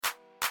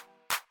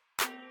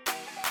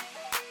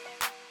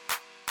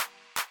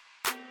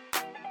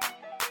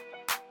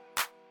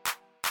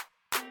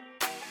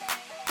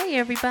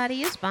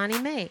Everybody, it's Bonnie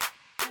Mae,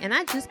 and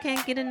I just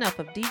can't get enough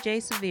of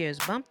DJ Severe's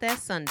Bump That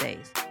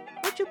Sundays.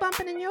 What you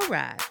bumping in your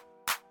ride?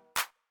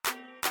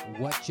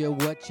 What you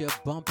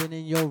bumping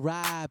in your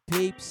ride,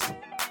 peeps?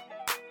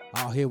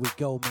 Oh, here we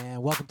go,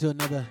 man. Welcome to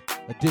another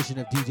edition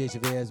of DJ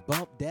Severe's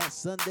Bump That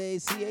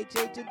Sundays,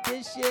 CHH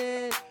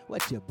edition.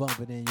 What you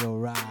bumping in your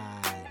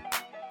ride?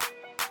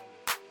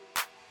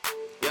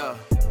 Yeah.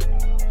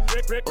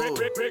 Rick,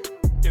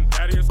 and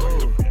Thaddeus on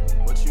the beat.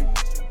 What you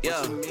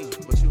mean?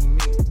 What you mean?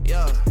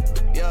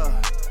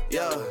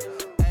 Yeah.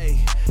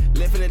 Hey,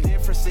 living in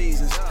different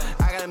seasons.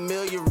 I got a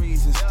million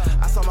reasons.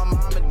 I saw my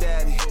mom and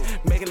daddy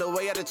making their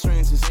way out the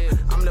trenches.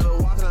 I'm never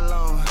walking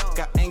alone.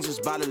 Got angels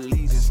by the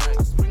legions.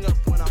 I spring up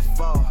when I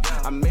fall.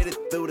 I made it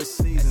through the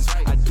seasons.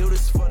 I do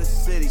this for the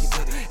city.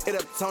 Hit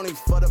up Tony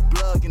for the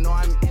plug. You know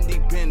I'm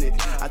independent.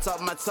 I talk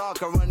my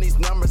talk. I run these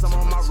numbers. I'm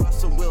on my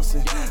Russell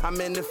Wilson.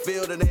 I'm in the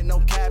field and ain't no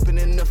capping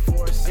in the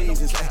four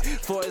seasons.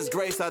 For his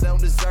grace, I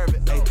don't deserve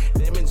it.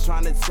 They been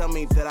trying to tell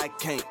me that I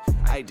can't.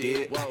 I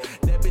did.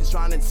 They been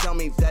trying to tell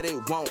me that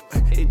it won't.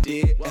 It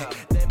did.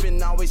 They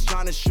been always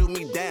trying to shoot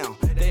me down.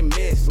 They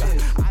missed.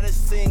 I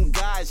just seen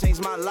God change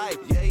my life.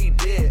 Yeah, he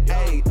did.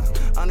 Hey,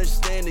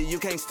 understand that you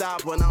can't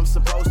stop when I'm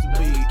supposed to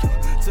be.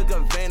 Took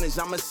advantage.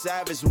 I'm a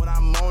savage when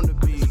I'm on the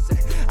beat.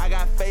 I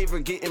got favor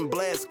getting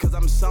blessed cause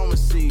I'm sowing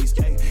seeds.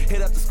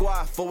 Hit up the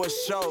squad for a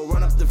show.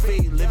 Run up the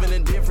feed. Living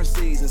in different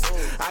seasons.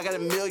 I got a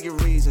million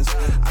reasons.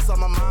 I saw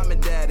my mom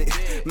and daddy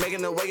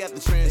making their way out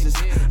the trenches.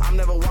 I'm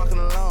never walking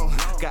alone.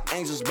 Got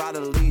angels by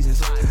the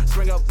legions.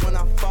 Spring up when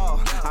I fall.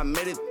 I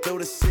made it through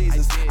the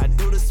seasons. I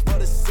do this for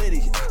the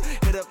city.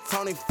 Hit up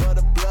Tony for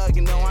the plug.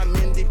 You know I'm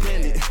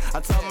independent. I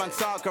talk my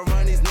talk. I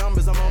run these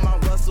numbers. I'm on my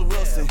Russell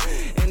Wilson.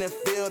 In the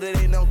field, it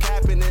ain't no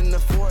capping in the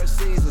four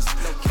seasons.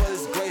 For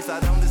this grace, I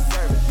don't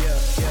deserve it.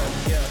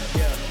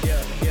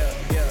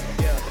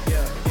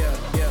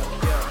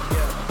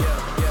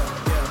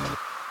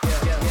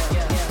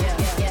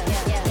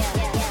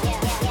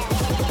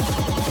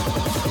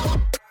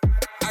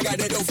 I got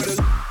that dough for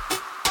the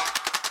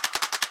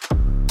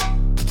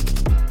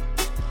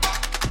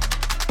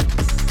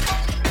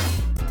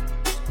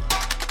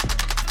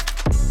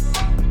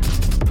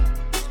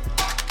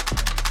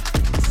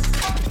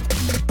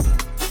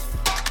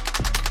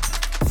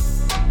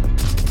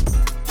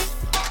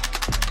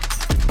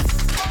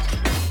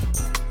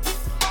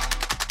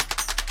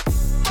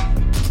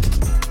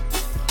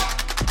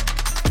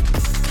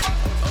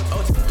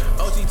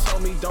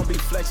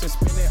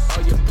spending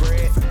all your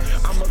bread.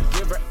 I'm a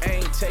giver,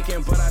 ain't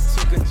taking, but I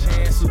took a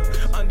chance. Look,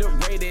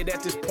 underrated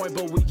at this point,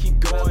 but we keep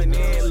going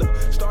in. Look,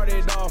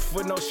 started off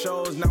with no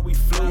shows, now we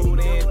flew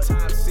in.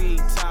 Top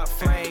seed, top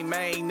flame, I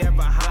ain't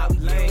never hot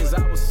lanes.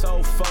 I was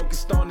so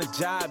focused on the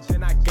job,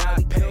 then I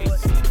got paid.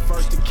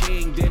 First the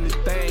king, then the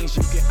things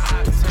you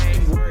can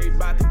obtain. Worried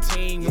about the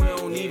team, we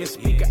don't even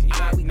speak a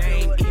odd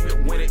name.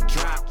 Even when it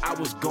dropped, I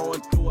was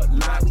going through a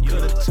lot.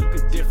 Could've took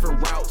a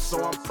different route,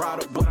 so I'm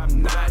proud of what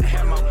I'm not.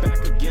 Had my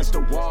back against the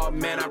wall,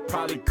 man, I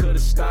probably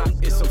could've stopped.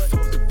 It's some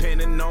folks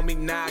depending on me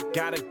now, I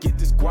gotta get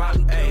this guap,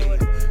 ayy.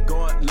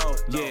 Going low,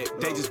 yeah,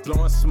 they just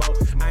blowing smoke.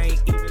 I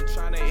ain't even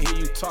trying to hear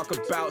you talk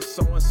about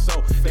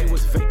so-and-so. They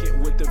was vacant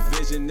with the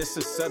vision, this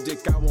a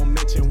subject I won't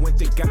mention. Went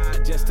to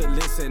God just to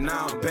listen,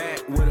 now I'm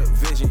back with a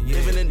vision, yeah.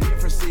 Living in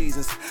different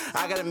seasons,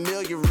 I got a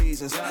million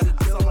reasons. I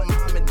saw my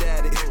mom and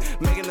daddy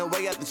making their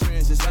way out the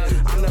trenches.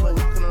 I'm never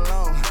walking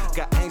alone,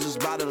 got angels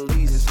by the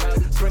legions.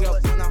 Spring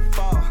up when I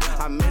fall,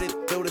 I made it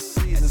through the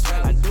seasons.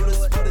 I do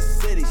this for the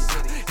city.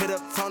 Hit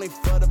up Tony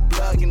for the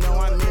plug, you know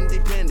I'm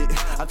independent.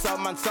 I talk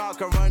my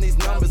talk, I run these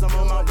numbers, I'm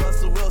on my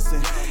Russell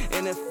Wilson.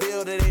 In the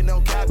field, it ain't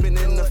no capping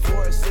in the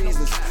four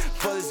seasons.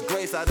 For this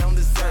grace, I don't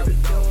deserve it.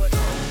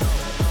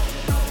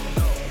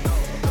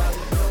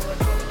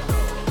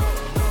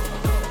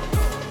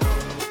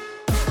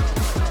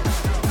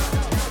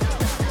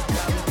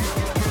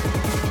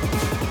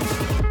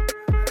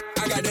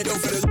 I got that dough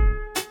for the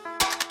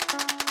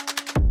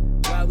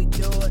Why we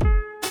do it?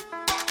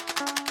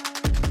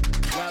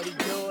 Why we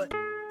do it?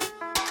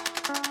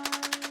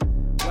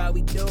 Why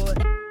we do it?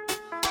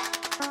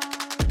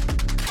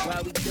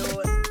 Why we do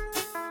it?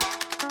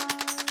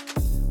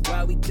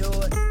 Why we do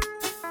it?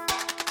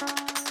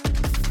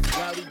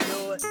 Why we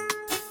do it?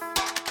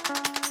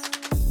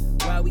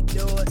 Why we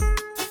do it?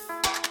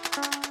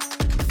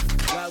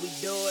 Why we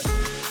do it?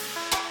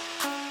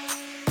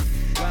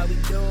 Why we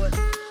do it?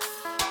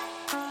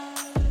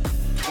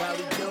 Why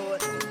we do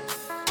it?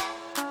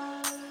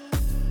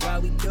 Why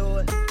we do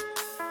it?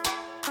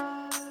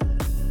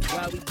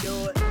 Why we do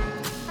it?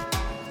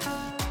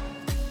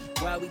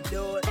 Why we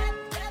do it?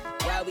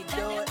 Why we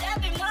do it?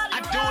 I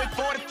do it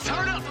for the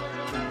turn up.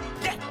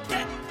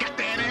 Got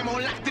that ammo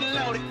locked and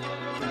loaded.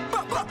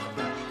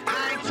 I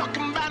ain't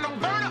talking about no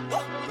burn up.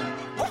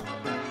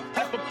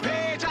 Up a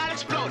page, I'll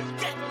explode it.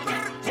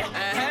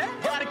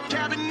 Got a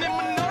cabin in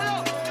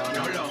Manolo.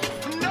 Nolo.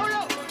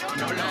 Nolo.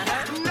 Nolo.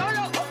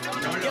 Nolo.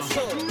 Nolo.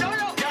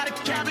 Nolo. Got a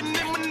cabin in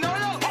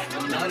Manolo.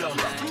 Nolo.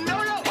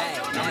 Nolo.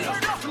 Nolo.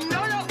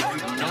 Nolo.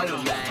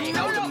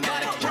 Nolo.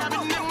 Got a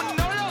cabin in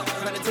Manolo.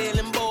 Trying to tell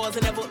them boys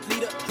and never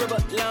lead up.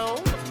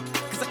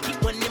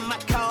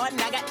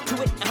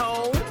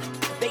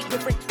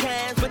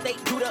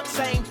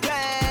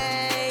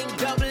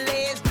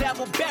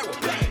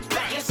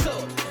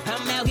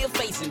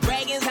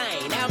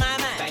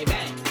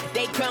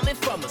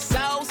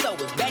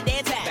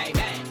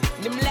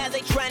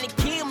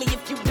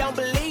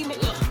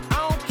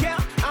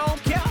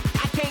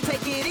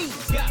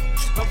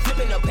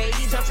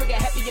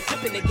 see you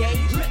flipping the gauge.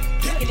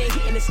 Kicking and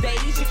hitting the stage,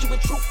 hit you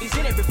with trophies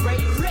in every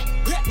phrase.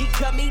 He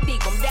cut me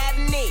deep, I'm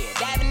diving in.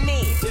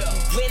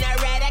 When I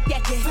ride, I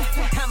get it,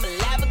 I'm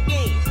alive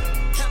again.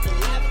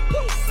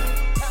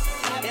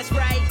 That's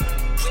right.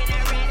 When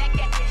I ride, I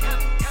get it,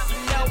 you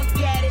know we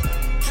get it.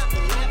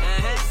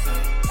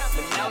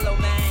 Manolo,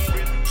 man.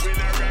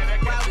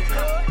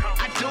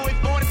 I do it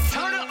for the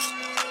turn up.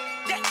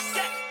 Got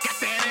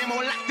that ammo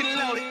locked and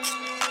loaded.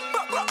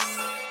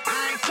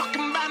 I ain't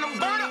talking about no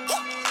burn up.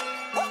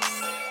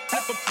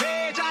 Flip a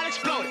page, I'll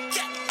explode it.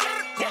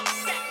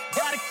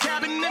 Got a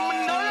cabin in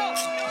Manolo.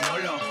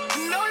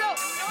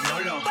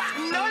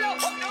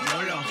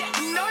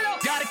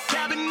 Got a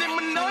cabin in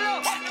Manolo.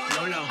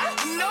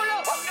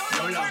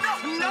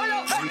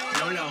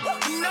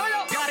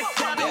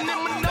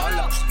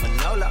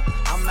 Manolo,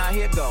 I'm not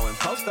here going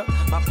poster.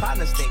 My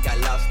partners think I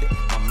lost it.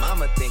 My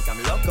mama think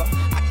I'm loco.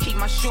 I keep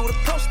my shooter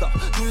poster.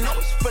 You know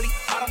it's fully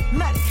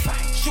automatic.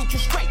 Shoot you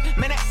straight,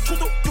 man. That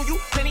truth will do you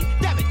plenty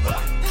damage.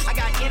 I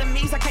got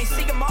enemies, I can't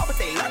see them all, but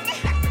they lurking.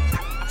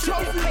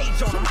 Trophy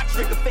page on them, my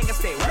trigger finger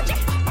stay working.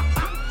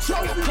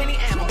 I got plenty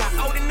ammo, got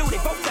old and new,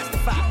 they both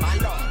testify. My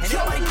lord, and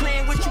nobody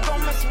playing with you,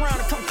 gon' mess around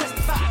and come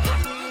testify.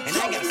 And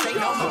I gotta say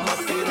no more.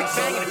 Big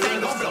bang and the bang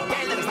gon' blow.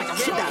 Bad letters like a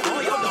red dot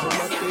on your dome.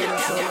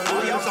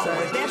 On your zone.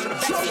 With a dash for the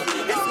backseat.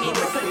 That's me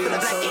with a clip for the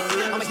black ink.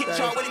 I'ma hit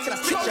y'all with it till I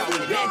split y'all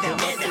with it. Man down.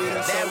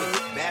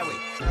 Bad way.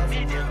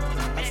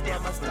 I swear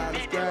my style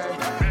is great.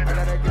 I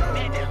gotta go.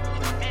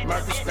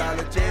 Marcus style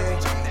of J.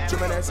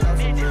 Jumping ass house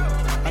with me.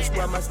 I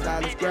swear my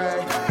style is great.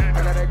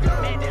 I gotta go.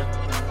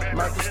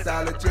 Marcus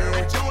style of J.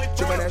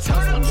 Jumping ass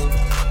house with me.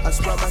 I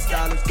swear my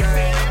style is great.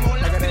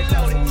 I gotta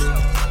go.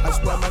 I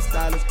swear my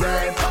style is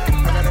great.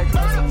 I gotta go.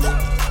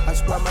 I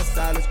swear my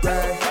style is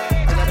great.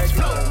 I gotta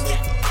go.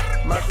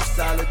 Marcus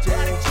style of J.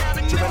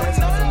 Jumping ass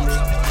house with me.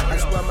 I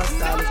swear my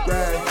style is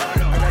great.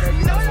 I gotta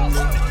go.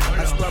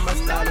 I swear my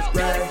style is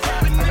great.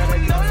 I gotta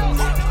go.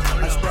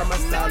 I swear my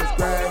style is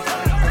great.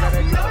 I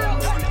gotta go.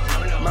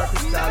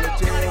 Marcus style of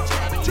J.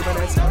 Jumping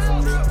ass house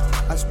with me.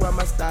 I swear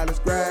my style is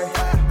great.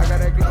 I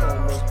gotta go.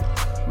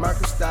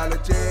 Marcus style of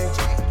J.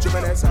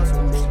 Jumping ass house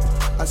with me.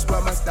 I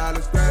swear my style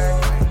is great.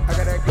 I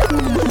gotta go.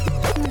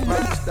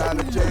 Marcus style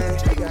of J.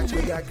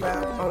 We got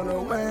clout on the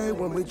way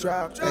when we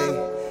drop.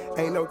 Ayy.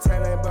 Ain't no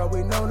talent, but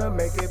we know to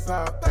make it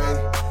pop.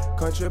 Ayy.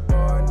 Country boy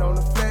on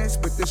the flex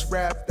with this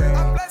rap thing.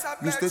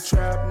 Used to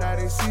trap, now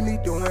they see me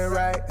doing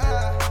right.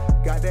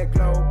 Got that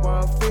globe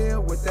on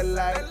filled with the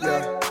light.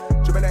 Yeah.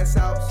 Drippin' that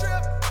sauce.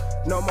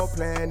 No more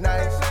playing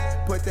nice.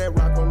 Put that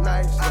rock on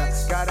nice.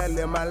 Yeah. Gotta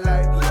live my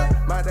life.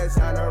 Yeah. My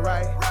designer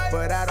right.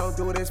 But I don't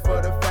do this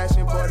for the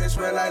fashion. Boy, this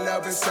real life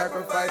love and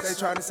sacrifice. They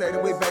tryna say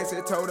that we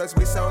basic. Told us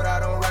we sold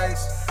out on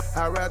rice.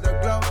 I'd rather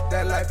glow.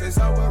 That life is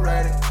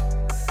overrated.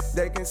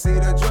 They can see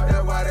the drug,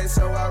 that's why they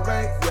so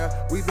irate. Yeah,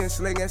 we been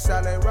slinging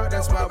silent rock,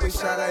 that's why we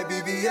shot like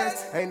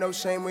BBS. Ain't no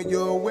shame when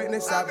you're a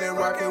witness, I've been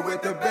rocking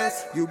with the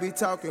best. You be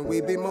talking,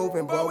 we be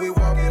moving, boy, we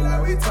walking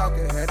like we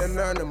talking. Had to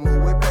learn to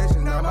move with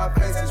patience, now my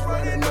face is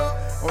running up.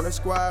 On the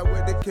squad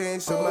with the king,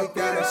 so we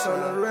got us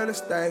on the real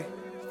estate.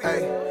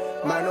 Hey,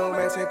 my new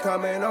mansion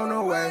coming on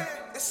the way.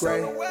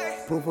 Great,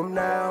 proof them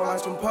now,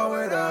 watch them pull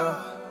it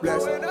up.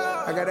 Bless it,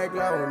 I got that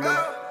glow on me.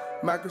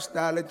 Marcus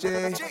style of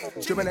J,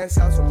 drippin' that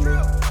sauce on me.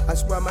 I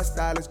swear my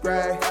style is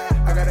great.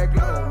 I got that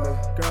glow on me.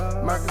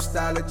 Marcus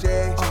style of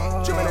J,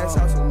 drippin' that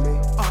sauce on me.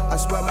 I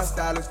swear my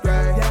style is great.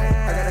 I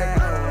got that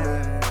glow on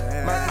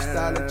me. Marcus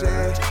style of J,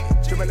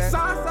 drippin' that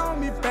sauce on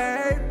me,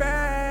 baby.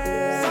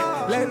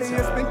 Lately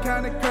it's been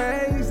kinda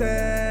crazy.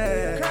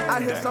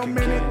 I hear so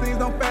many things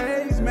don't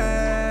faze me.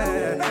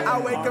 I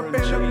wake up in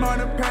the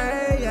morning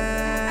praying.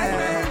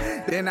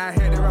 Then I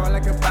hit it roll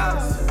like a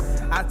boss.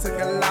 I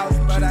took a loss,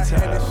 but I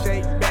had to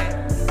shake back.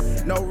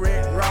 No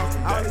Rick Ross,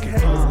 all these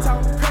haters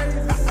talk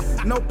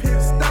crazy. No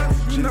pit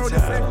stops, you know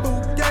this ain't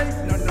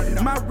Bugatti.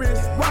 No. My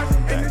wrist watch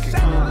and it's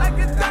shining like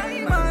a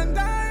diamond.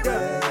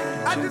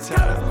 I just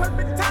got a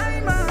perfect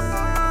timing.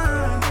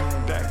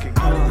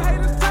 All these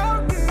haters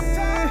talking,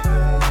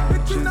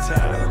 but you know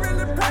that they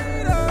really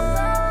paid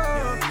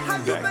up. How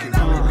you think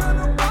that we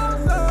gonna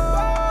boss up?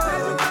 How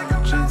you think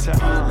I'm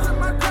gonna put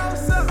my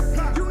clothes up?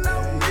 You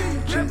know me,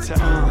 every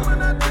time when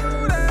I do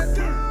that.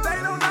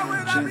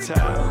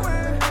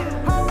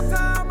 Whole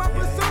time I'm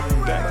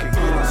pursuing. Back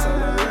again. On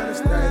the real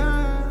estate.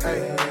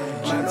 Hey,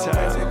 my no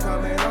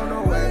coming on the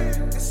way.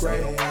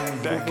 Great.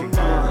 Back again.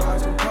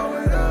 Watch them pull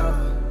it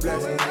up.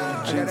 Bless it. I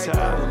got that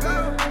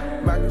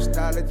glow. Marcus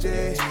style of J.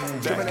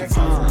 Drippin' that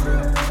sauce.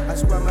 I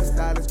swear my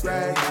style is great.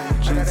 I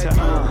got that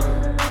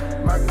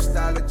glow. Marcus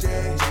style of J.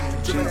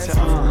 Drippin' that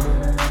sauce.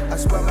 I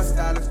swear my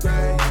style is great.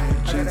 I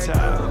got that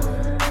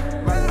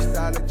glow. Marcus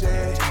style of J.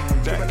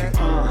 Drippin' that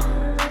sauce.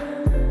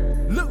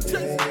 Look,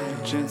 Jason.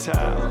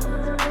 Gentile,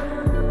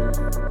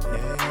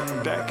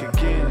 back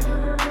again.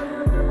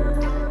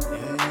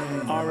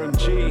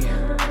 RMG.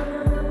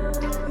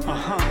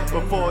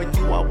 Before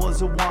you, I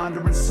was a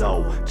wandering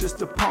soul,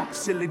 just a punk,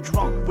 silly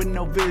drunk with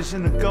no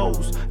vision of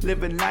goals,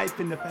 living life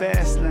in the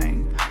fast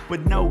lane.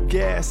 with no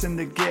gas in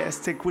the gas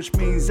tank, which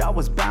means I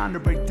was bound to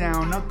break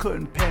down. I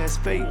couldn't pass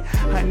fate.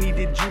 I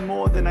needed you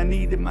more than I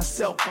needed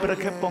myself, but I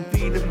kept on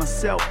feeding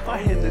myself. I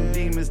hid the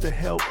demons to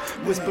help,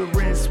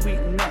 whispering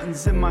sweet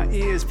nothings in my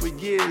ears for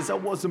years. I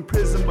was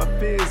imprisoned by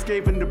fears,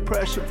 gave in to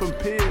pressure from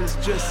peers,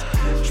 just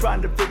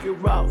trying to figure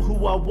out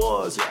who I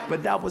was,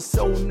 but I was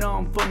so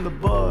numb from the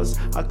buzz,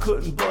 I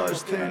couldn't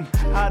budge. Then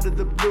out of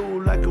the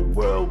blue, like a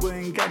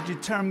whirlwind, God, you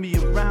turn me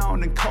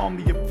around and call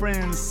me a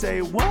friend.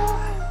 Say what?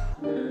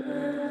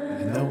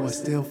 I know I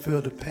still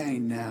feel the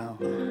pain now,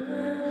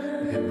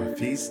 and my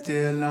feet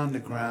still on the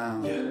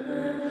ground.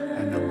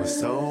 I know my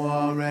soul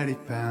already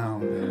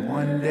found, and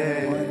one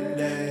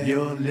day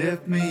you'll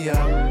lift me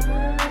up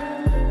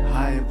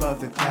high above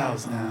the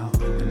clouds now,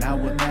 and I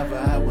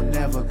will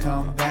never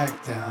come back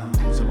down.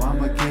 So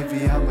I'ma give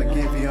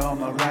you all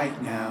my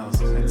right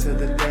nows until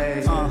the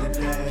day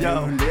you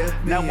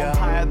lift me now up. I'm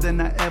higher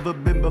than I ever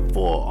been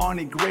before,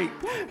 Arnie Grape,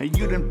 and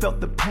you done felt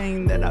the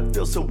pain that I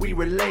feel, so we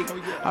relate.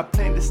 I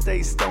plan to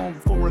stay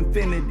stoned for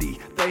infinity,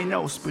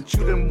 Thanos, but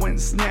you done went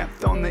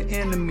snapped on the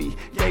enemy,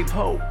 gave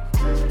hope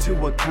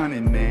to a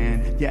cunning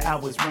man. Yeah, I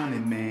was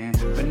running, man,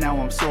 but now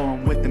I'm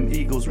soaring with them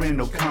Eagles,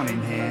 Randall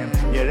Cunningham.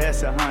 Yeah,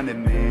 that's 100,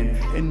 man,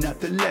 and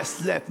nothing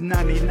less left.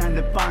 99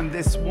 to find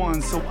this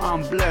one, so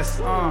I'm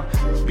blessed.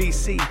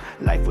 BC,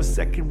 life was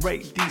second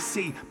rate,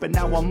 DC, but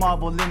now I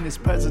marvel in His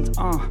presence.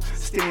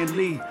 Stan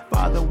Lee,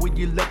 Father, will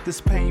you let this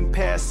pain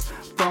pass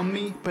from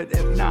me? But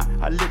if not,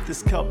 I lift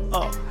this cup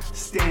up,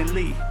 Stan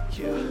Lee.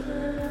 Yeah,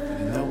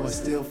 I know I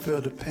still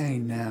feel the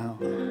pain now,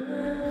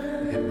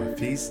 and my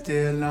feet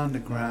still on the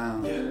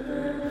ground.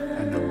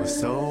 I know my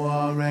soul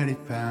already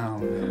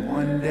found, and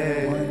one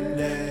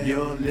day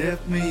you'll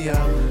lift me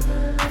up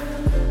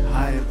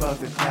high above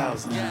the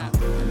clouds now,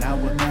 and I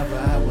will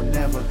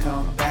never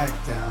come back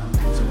down.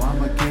 So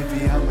I'ma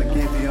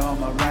give you all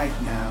my right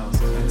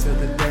nows until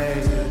the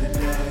day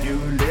you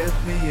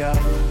lift me up.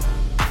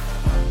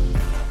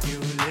 You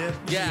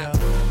lift me up.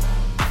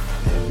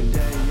 Every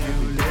day you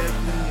lift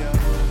me up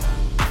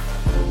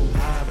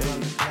high above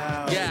the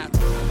clouds. I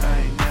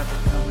ain't never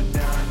coming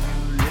down. You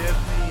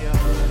lift me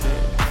up.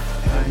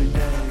 I ain't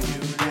never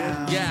you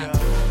down.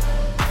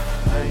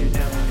 I ain't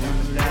never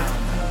coming down.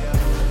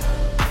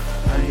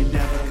 I ain't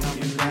never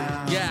coming down.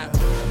 I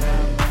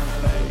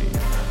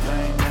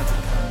ain't never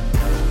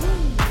coming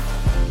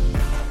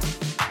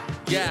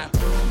down.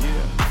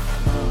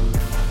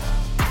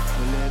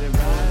 We'll let it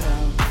ride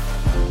out.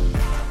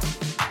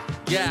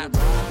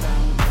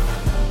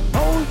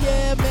 Oh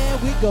yeah, man,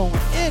 we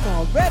going in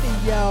already,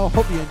 y'all.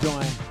 Hope you're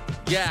enjoying.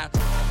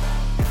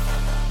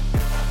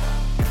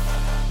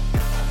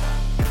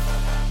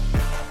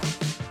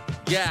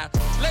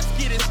 Let's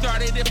get it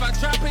started. If I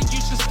drop it,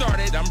 you should start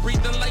it. I'm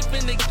breathing life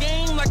in the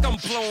game like I'm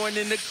blowing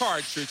in the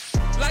cartridge.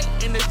 Light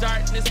in the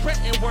darkness,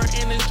 printing word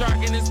in this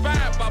jargon.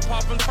 Inspired by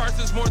popping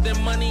parts more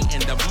than money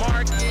in the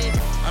market.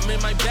 I'm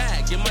in my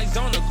bag, in my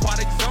zone,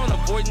 aquatic zone,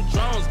 avoiding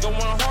drones. Going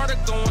harder,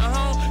 going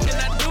home. Can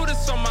I do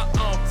this on my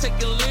own?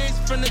 Taking lyrics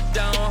from the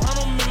down,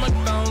 huddle in my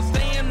phone.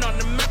 Staying on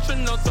the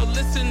metronome, so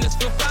listen, this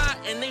feel fire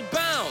and they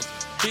bounce.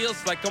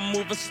 Feels like I'm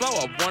moving slow,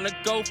 I wanna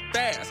go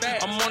fast.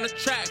 I'm on the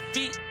track,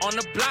 feet on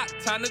the block,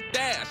 time to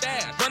dash.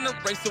 Run a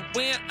race to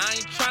win, I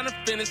ain't trying to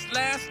finish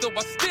last. Though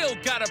I still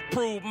gotta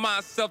prove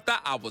myself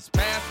that I was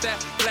past that.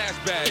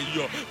 Flashback,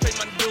 yo, pay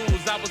my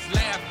dues, I was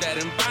laughed at.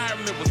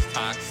 Environment was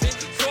toxic,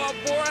 so I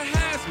wore a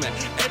hazmat.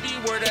 Every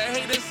word a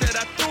hater said,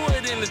 I threw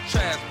it in the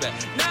trash bag.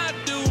 Now I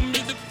do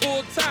music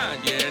full time,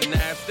 yeah, and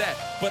that's that.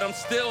 But I'm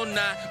still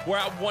not where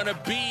I wanna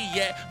be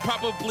yet.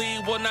 Probably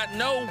will not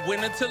know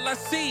when until I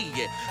see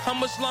it. How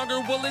much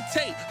longer will it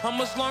take? How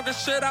much longer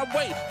should I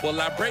wait?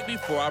 Will I break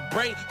before I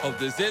break? Oh,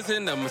 this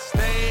isn't a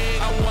mistake.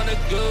 I wanna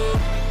go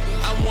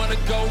fast. I wanna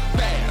go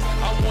fast.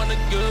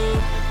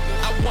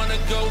 I wanna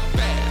go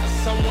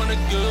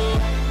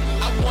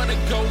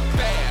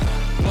fast.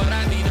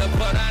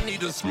 But I need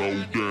to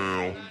slow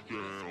down.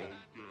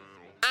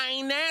 I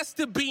ain't asked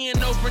to be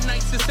an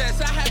overnight success.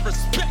 I have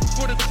respect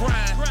for the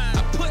grind.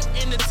 I put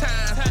in the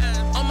time.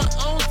 On my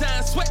own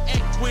dime, sweat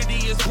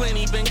equity is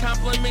plenty. Been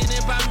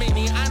complimented by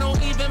many. I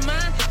don't even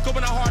mind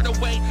going a harder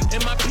way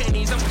in my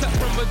pennies. I'm cut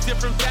from a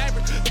different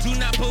fabric. Do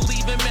not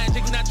believe in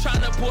magic. Not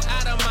trying to pull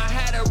out of my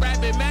hat a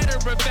rabbit. Matter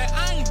of fact,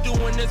 I ain't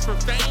doing this for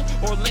fame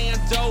or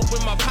Orlando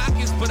in my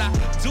pockets. But I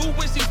do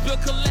wish these bill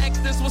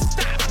collectors would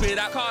stop it.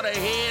 I call the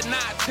head,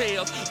 not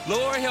tails.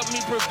 Lord help me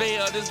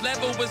prevail. This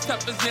level is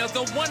tough as nails.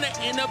 Don't wanna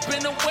end up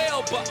in a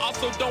well, but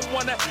also don't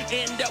wanna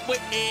end up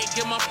with egg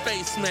in my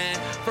face, man,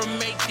 from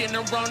making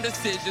the wrong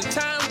decision.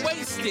 Time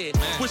wasted.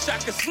 Wish I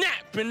could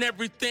snap and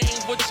everything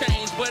would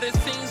change, but it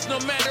seems no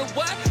matter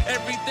what,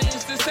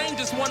 everything's the same.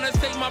 Just wanna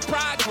save my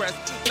progress,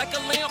 like a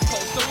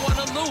lamppost. Don't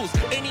wanna lose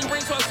any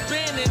rings while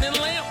spinning in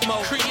lamp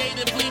mode.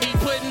 Creatively be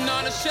putting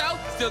on a show,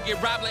 still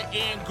get robbed like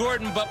Aaron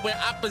Gordon, but when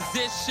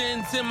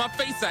opposition's in my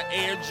face, I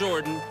Air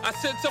Jordan. I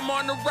said I'm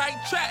on the right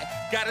track,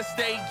 gotta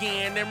stay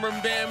in and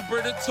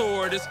remember the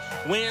tortoise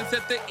wins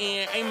at the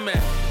end.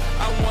 Amen.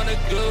 I wanna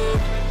go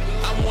fast.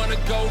 I wanna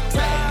go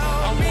fast.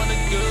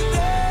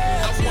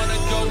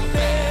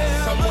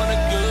 I wanna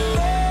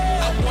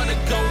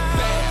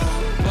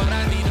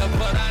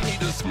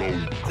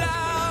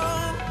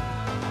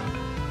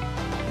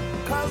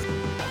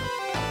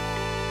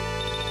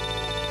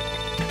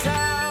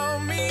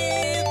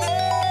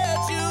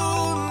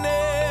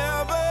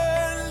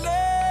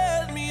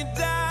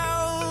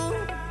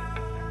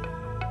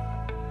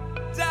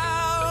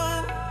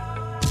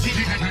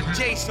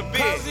DJ Severe.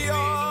 'Cause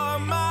you're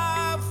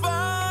my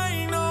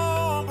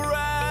final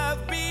breath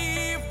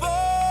before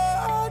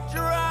I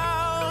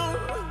drown.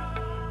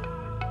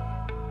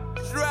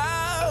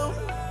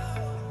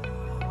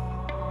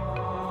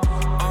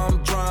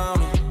 I'm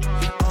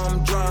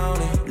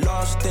drowning,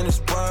 lost in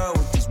this world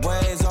with these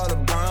waves all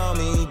around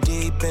me.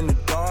 Deep in the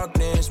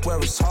darkness where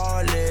it's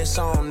heartless.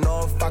 I don't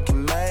know if I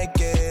can make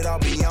it, I'll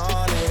be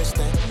honest.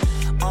 And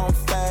I'm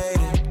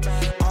faded,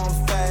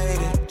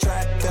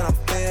 trapped and I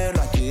feel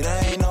like it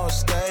ain't no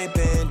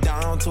escaping.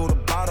 Down to the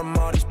bottom,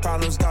 all these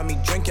problems got me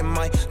drinking.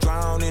 Might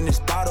drown in this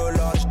bottle,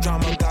 all this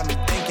drama got me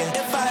thinking.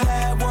 If I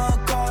had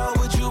one call,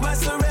 would you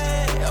answer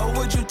it? Or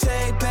would you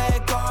take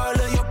back all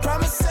of your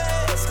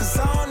promises? 'Cause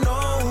I don't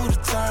know who to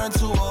turn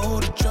to or who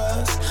to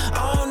trust. I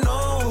don't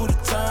know who to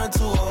turn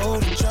to or who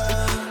to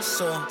trust.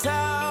 So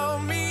tell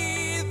me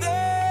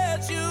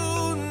that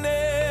you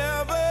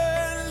never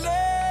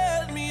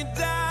let me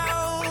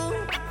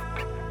down.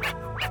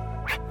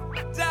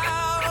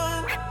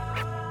 Down.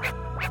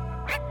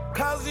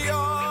 'Cause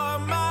you're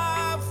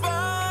my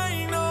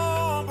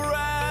final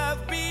breath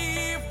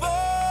before I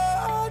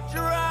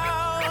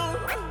drown.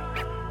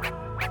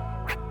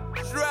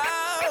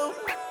 Drown.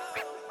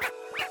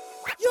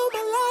 You're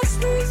my last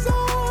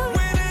resort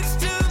when it's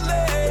too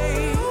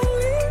late. The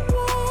only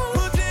one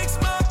who takes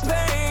my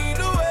pain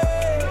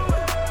away.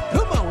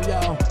 Come on,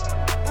 y'all.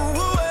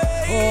 Away.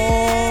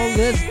 Oh,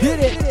 let's get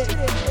it.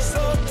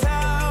 So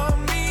tell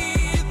me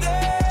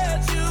that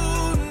you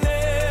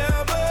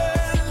never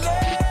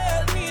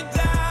let me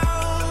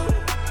down.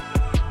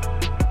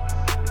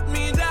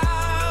 Me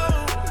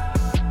down.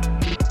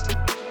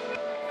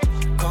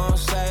 Come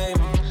save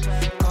me,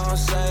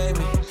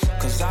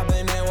 'cause I've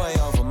been in way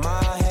over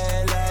my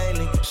head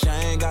lately.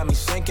 Shame got me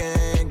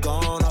sinking,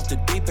 going off the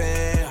deep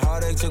end.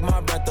 Heartache took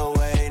my breath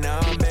away, now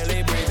I'm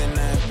barely breathing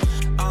in.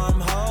 I'm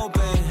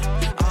hoping,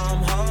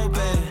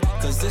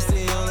 'cause this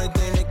the only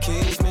thing that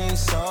keeps me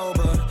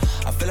sober.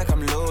 I feel like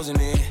I'm losing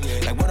it,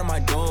 like what am I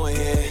doing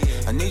here?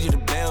 I need you to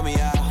bail me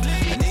out,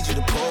 I need you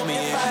to pull me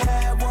in. If I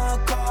had one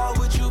call,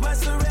 would you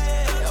answer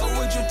it? Or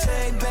would you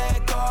take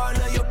back all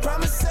of your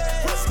promises?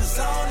 'Cause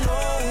I don't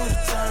know who to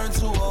turn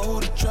to or who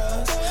to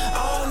trust. I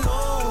don't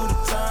know who to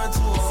turn to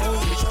or who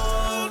to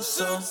trust.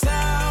 So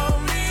tell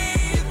me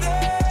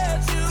that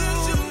you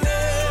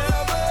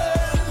never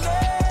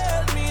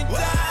let me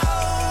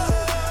down.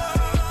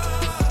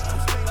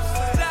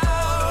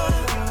 Down.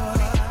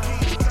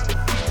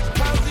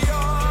 'Cause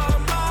you're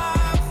my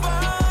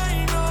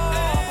final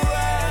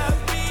breath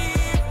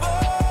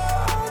before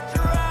I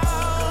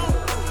drown.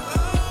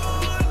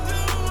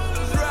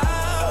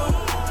 Drown.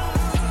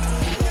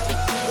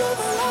 You're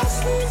the last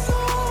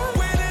resort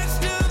when it's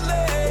too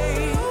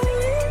late.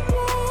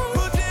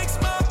 Who takes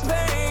my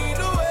pain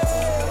away?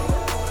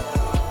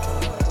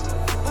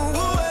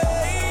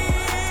 Away.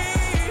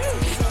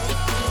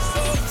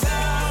 So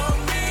tell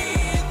me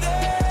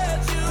that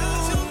you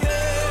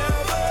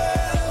never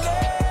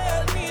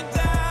let me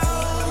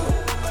down.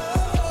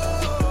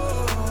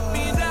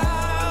 Me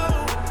down.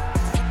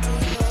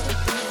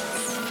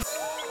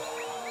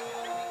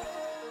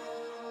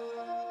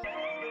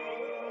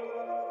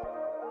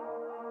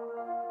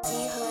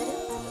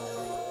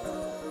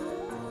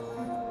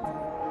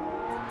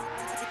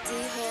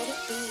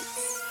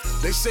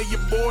 They say your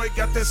boy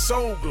got that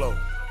soul glow,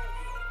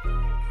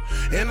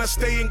 and I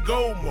stay in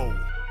gold mode.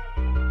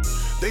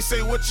 They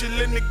say what you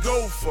letting it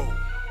go for?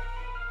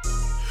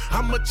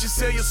 How much you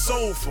sell your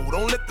soul for?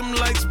 Don't let them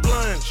lights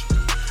blind you,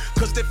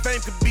 'cause that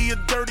fame could be a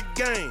dirty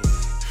game.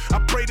 I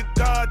pray to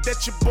God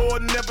that your boy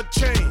never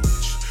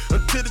change.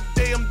 Until the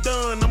day I'm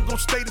done, I'm gonna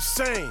stay the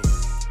same.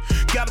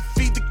 Gotta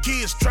feed the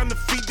kids, trying to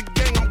feed the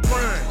gang. I'm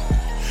grinding.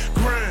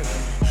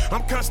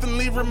 I'm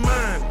constantly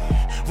reminding.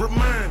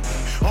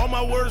 All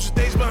my words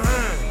stays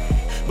behind.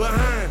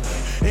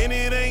 And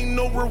it ain't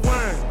no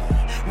rewind.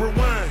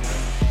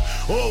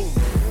 Oh,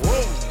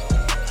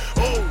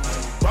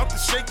 about to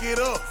shake it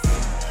up,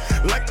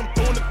 like I'm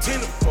throwing a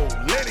tennis-fold.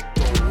 Let it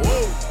go.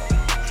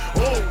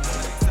 Oh,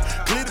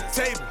 clear the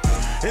table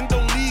and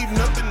don't leave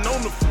nothing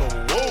on the floor.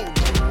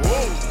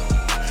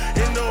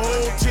 And the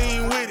whole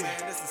team with it.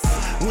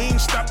 We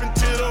ain't stopping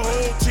till the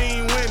whole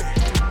team win it.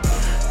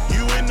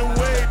 You in the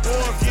way,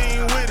 boy, if you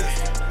ain't with it,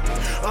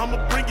 I'ma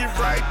bring it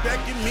right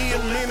back in me a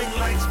minute.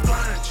 Lights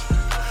blind you,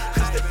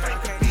 'cause the fame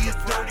could be a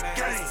dirty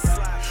game.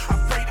 I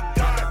pray to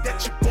God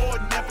that your boy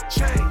never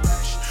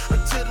change.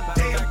 Until the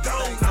day I'm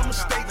gone, I'ma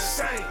stay the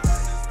same.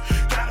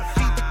 Gotta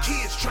feed the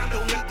kids, trying to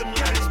leave them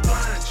lights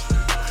blind you,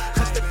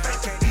 'cause the fame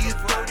could be a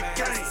dirty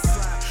game.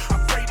 I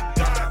pray to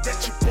God that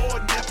your boy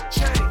never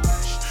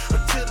change.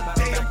 Until the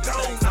day I'm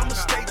gone, I'ma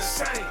stay the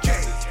same.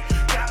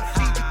 Gotta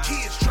feed the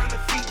kids, trying to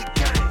feed the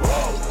game.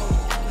 Whoa,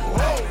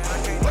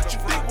 what you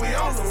think we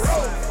on the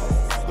road?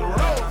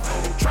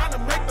 Trying to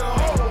make the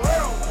whole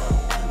world,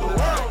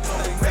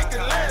 make it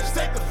last.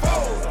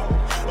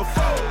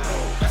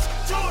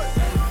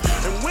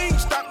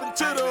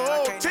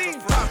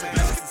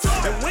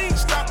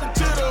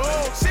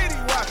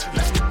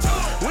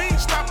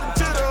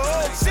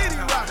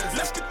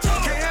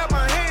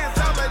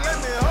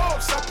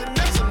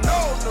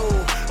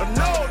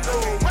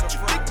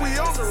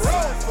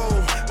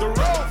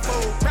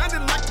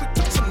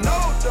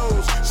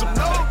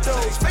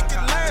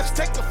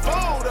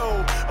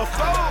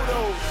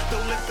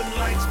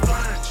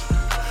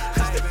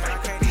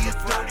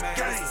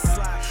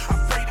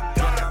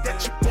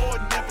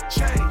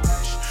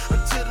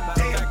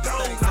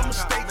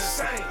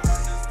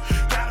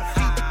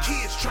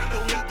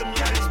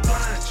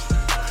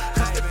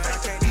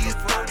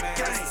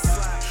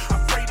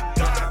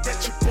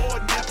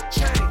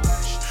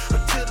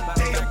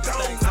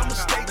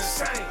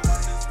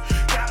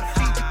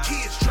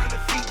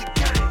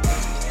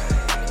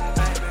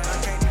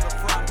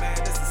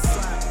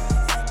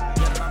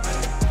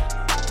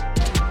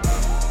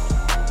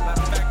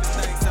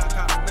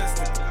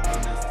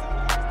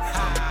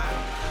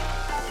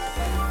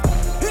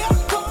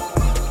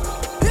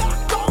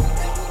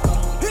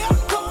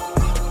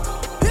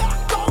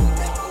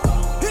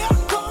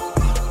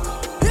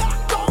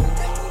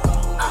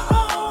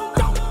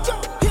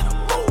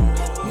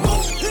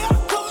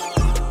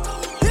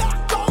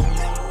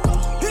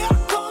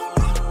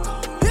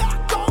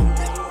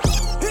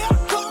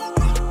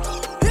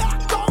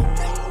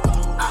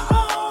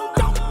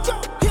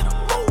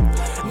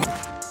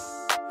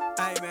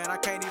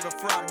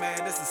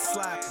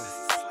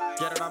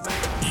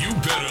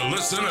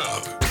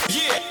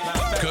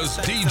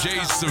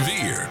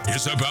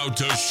 is about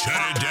to shut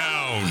it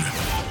down.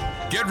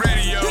 Get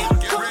ready, yo.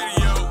 Get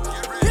ready, yo.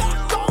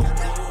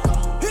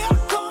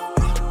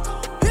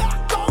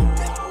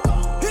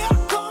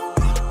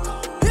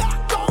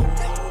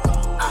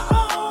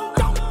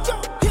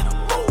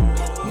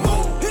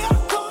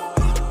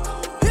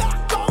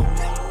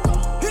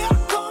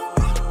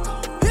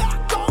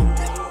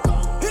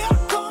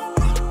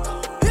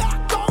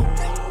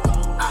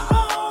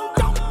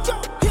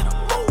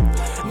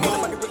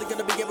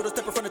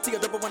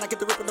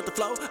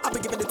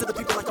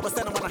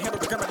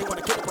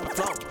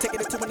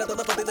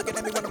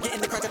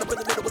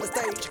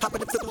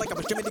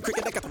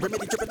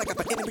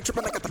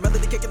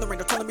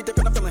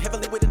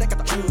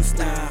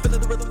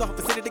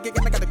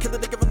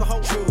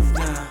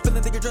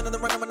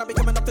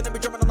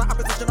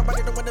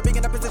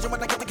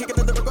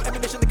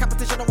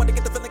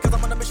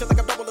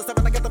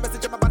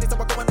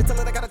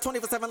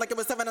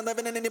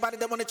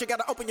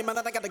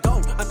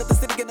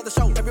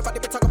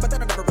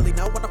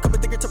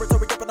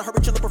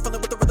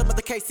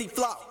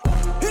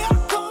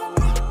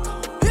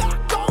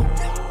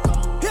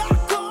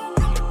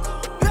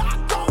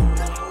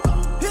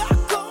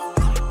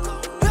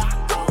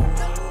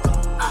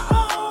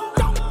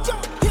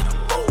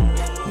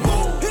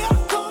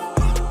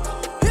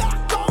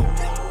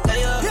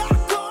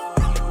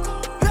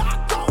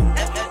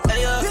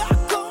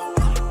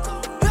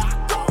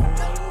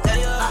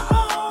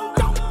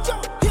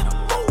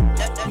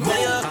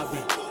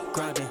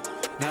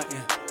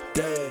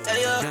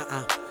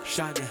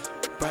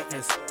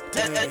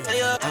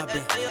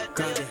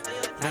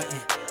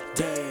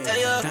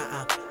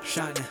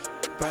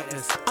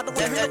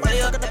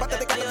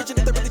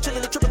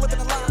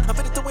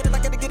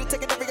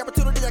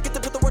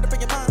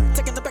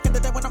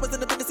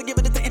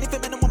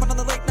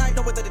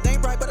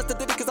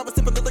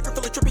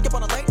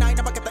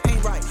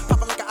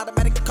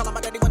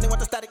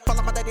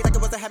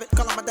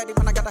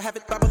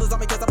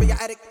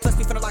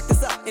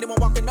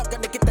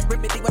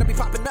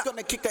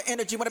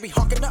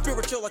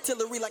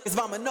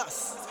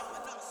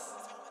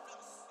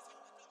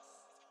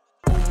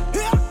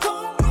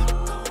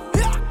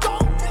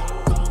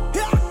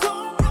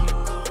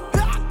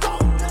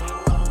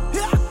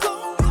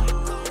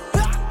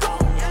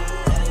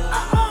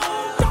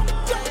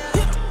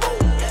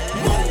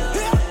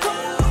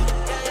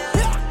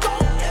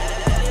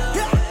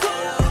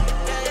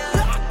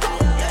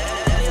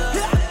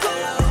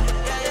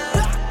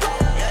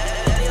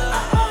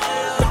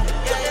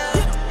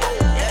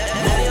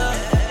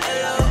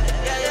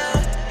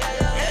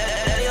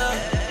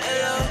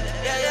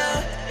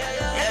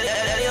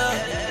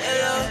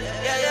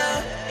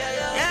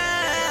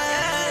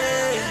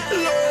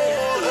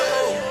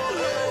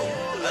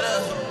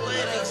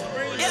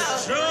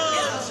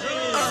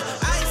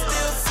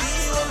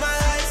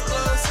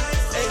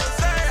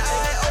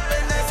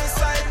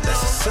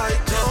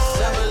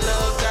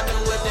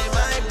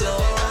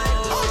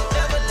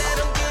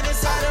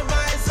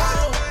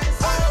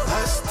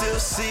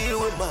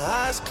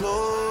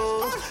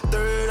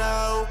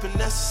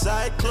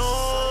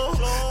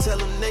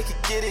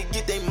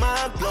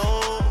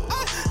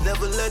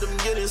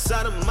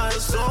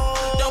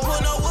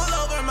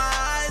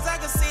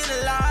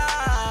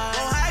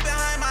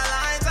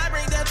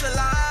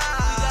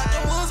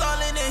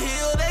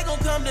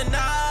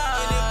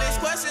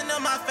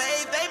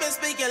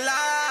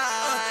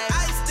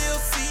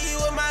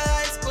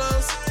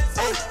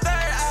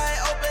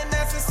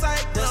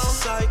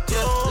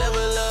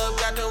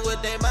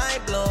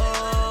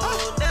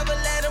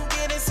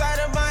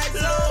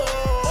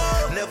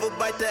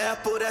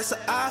 That's an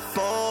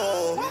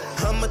iPhone.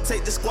 I'ma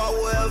take the squad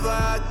wherever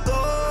I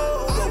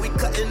go. But we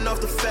cutting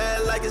off the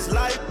fat like it's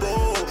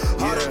lipo.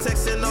 All the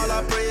texts and all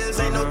our prayers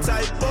ain't no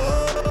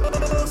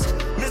typos.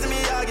 Mr.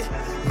 Miyagi,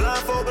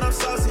 blindfold but I'm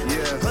saucy.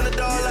 $100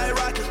 like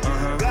Rocky.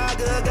 God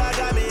good, God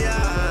got me.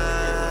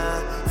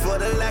 For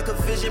the lack of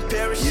vision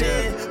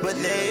perishing, but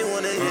they ain't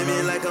wanna hear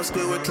me like I'm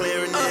Squidward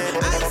clearing it.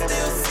 I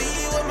still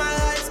see you with my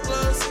eyes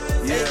closed.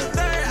 Hey,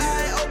 third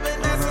eye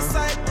open, that's a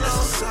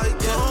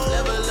cyclone.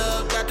 Level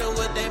up, got them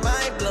with they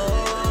mind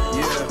blown.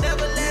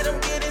 Never let them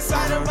get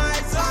inside of my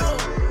zone.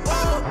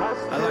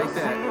 I like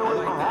that.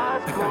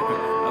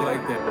 I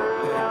like that.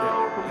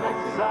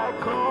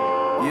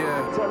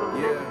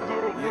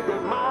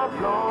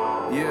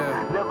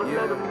 Never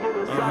let them get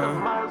inside of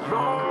my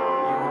zone.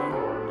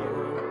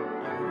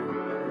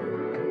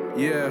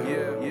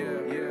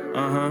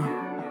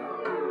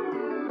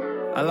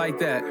 I like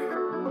that.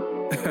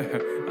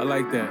 I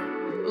like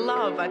that.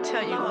 Love, I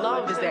tell you,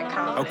 love is that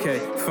confidence. Okay,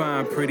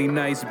 fine, pretty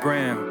nice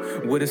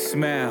brown, with a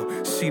smile.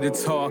 She the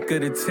talk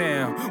of the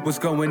town. What's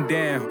going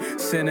down?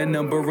 Send a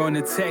number on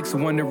the text,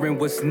 wondering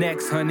what's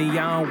next. Honey,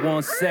 I don't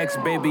want sex,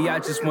 baby, I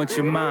just want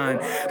your mind.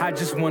 I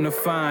just wanna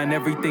find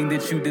everything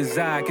that you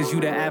desire, cause you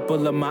the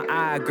apple of my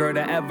eye, girl,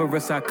 the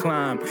Everest I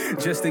climb.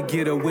 Just to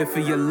get a whiff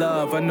of your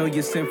love, I know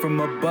you're sent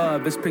from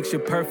above. It's picture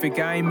perfect,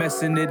 I ain't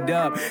messing it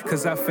up,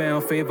 cause I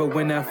found favor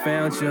when I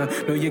found you.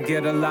 Know you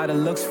get a lot of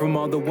looks from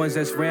all the ones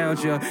that's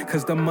round you. ya.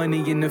 Cause the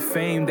money and the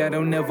fame,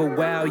 that'll never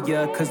wow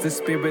ya. Cause the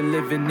spirit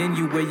living in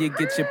you where you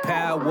get your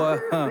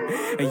power,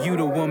 And you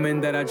the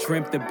woman that I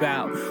dreamt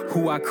about,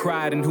 who I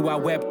cried and who I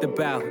wept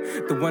about,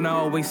 the one I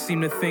always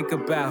seem to think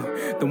about,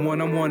 the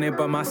one I'm wanted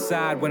by my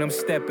side when I'm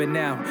stepping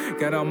out.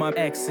 Got all my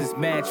exes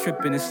mad,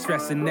 tripping and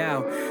stressing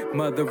out.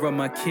 Mother of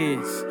my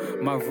kids,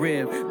 my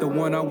rib, the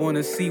one I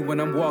wanna see when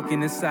I'm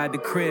walking inside the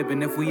crib.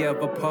 And if we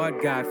ever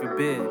part, God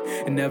forbid,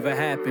 it never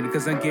happened.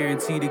 Cause I'm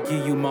guaranteed to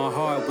give you my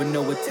heart with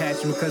no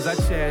attachment. Cause I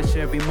cherish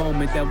every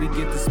moment that we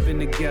get to spend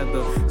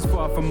together. It's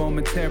far from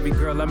momentary,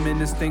 girl, I'm in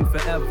this thing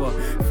forever.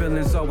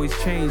 Feelings always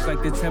change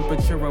like the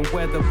temperature and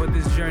weather, but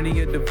this journey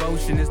of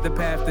devotion is the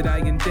path that I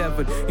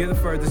endeavored. You're the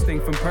furthest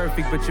thing from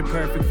perfect, but you're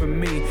perfect for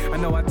me. I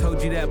know I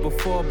told you that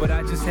before, but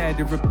I just had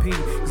to repeat.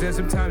 Cause there's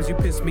sometimes you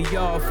piss me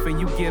off and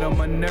you get on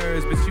my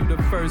nerves, but you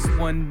the first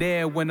one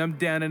there when I'm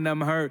down and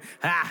I'm hurt.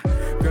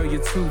 Girl,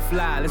 you're too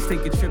fly. Let's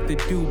take a trip to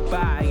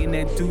Dubai in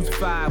that Deuce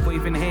 5,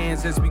 waving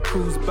hands as we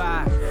cruise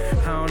by.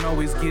 I don't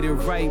always get it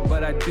right,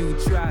 but I do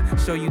try.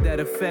 Show you that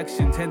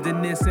affection,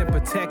 tenderness, and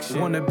protection.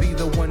 Wanna be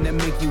the one that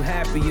make you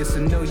happiest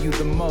and know you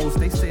the most.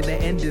 They say the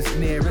end is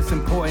near. It's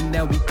important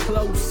that we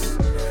close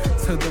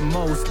to the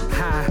most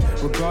high.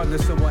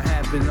 Regardless of what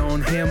happened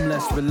on him,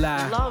 let's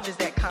rely. Love is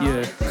that kind.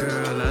 Yeah.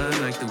 Girl, I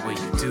like the way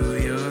you do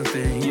your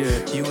thing.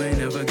 Yeah. You ain't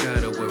never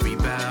gotta worry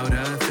about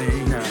a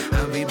thing. Nah.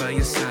 I'll be by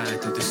your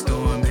side through the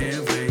storm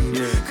and rain.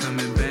 Yeah.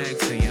 Coming back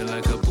to you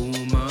like a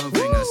boomerang.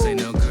 I say,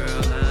 no,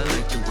 girl, I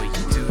like the way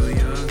you do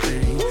your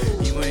thing.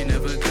 You ain't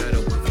never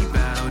gotta worry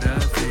about a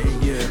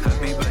thing. Yeah. I'll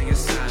be by your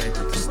side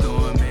through the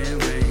storm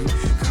and rain.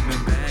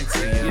 Coming back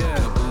to you like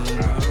a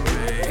boomerang.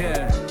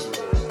 Yeah.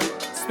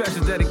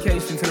 Special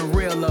dedication to the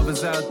real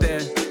lovers out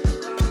there.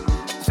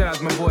 Shout out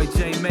to my boy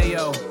Jay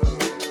Mayo.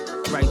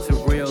 Right to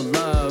real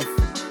love.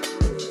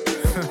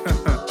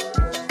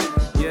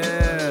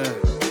 Yeah.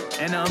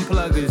 And the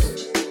Unpluggers.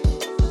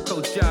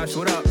 Coach Josh,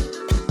 what up?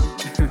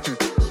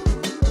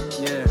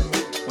 Yeah.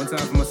 One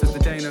time for my sister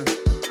Dana.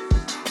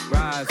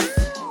 Rise.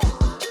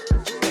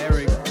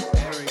 Eric.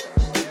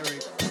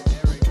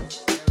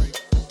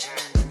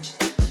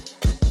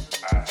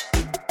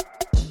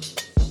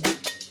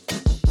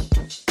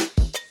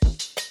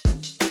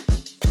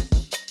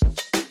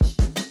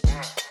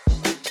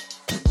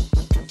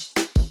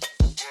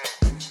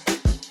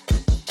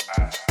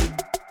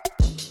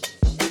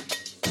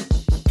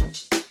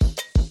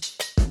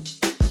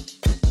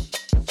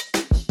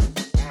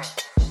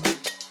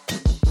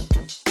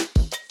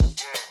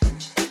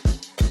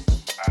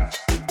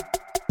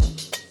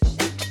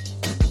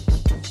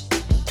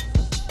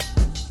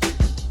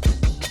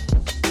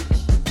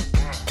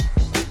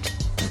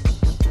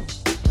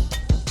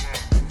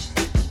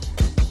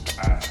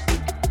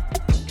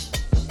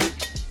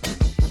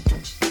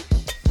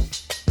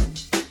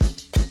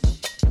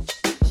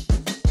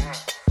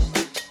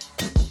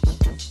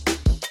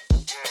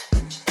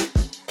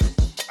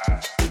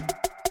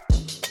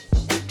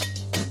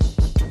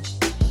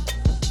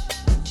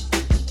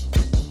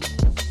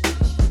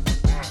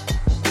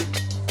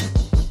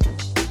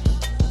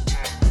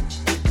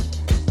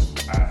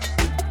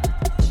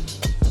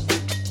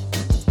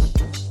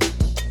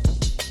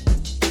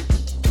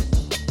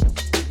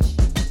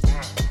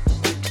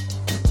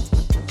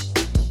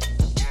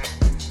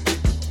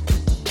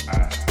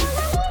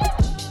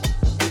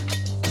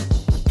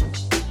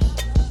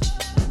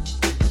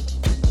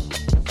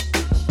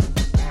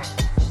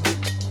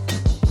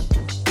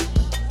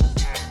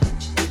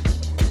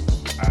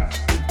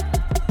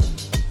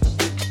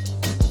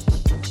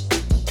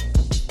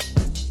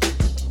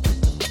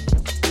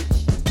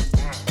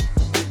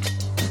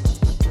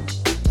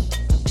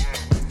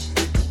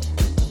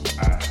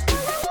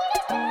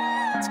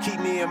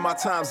 My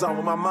time zone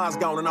when my mind's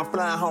gone and I'm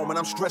flying home and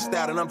I'm stressed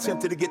out and I'm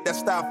tempted to get that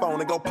styrofoam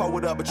and go pull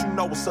it up, but you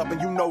know what's up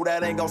and you know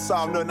that ain't gonna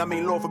solve nothing. I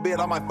mean, Lord forbid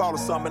I might fall or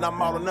something and I'm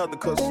all another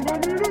cause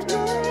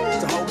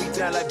to hold me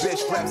down like bed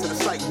straps in a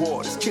psych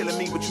ward. It's killing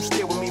me, but you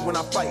still with me when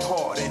I fight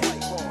hard. And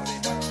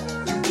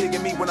you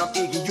digging me when I'm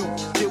egging you.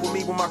 Deal with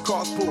me when my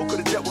car's pulled.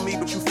 Could've dealt with me,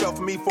 but you fell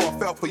for me before I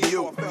fell for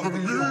you.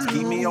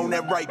 Keep me on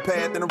that right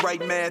path and the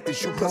right math.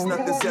 It's you plus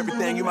nothing's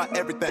everything. You my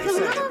everything.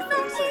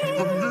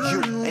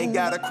 You ain't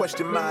gotta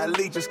question my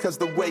allegiance, cause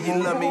the way you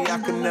love me, I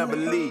can never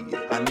leave you.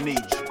 I need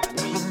you.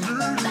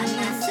 By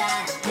my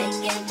side, thick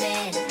and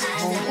thin,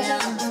 highs and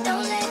lows,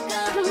 don't let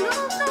go.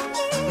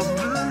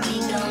 We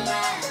gon'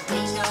 ride, we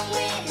gon'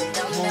 win,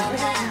 don't know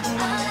how,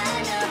 all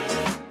I know.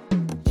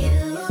 You,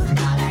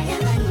 all I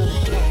ever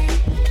needed.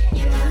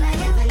 You're all I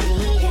ever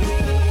needed.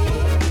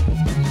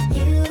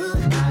 You,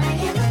 all I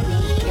ever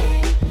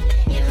needed.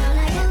 You're all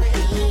I ever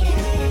needed.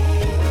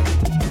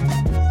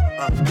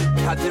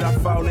 How did I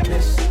fall in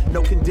this?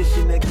 No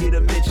condition to get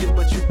a mention,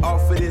 but you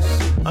offer this.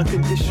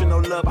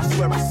 Unconditional love, I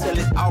swear I sell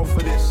it all for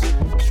this.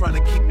 I'm trying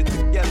to keep it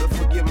together,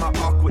 forget my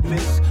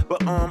awkwardness.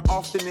 But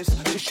often it's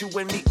just you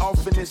and me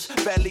off in this.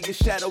 Valley of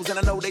shadows, and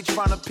I know they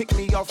trying to pick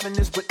me off in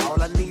this, but all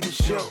I need is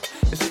you.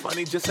 It's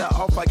funny just how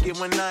off I get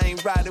when I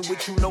ain't riding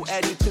with you. No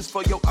adjectives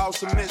for your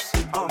awesomeness.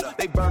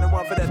 They burning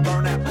one for that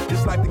burnout,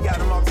 just like they got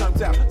them all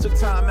tongued out. Took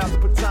time out to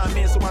put time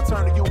in, so I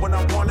turn to you when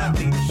I'm worn out.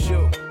 Need is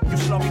you. You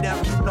slow me down,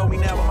 but you know me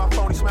now. With my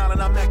phony smiling,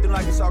 I'm acting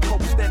like it's all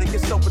copacetic.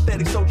 It's so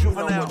pathetic, so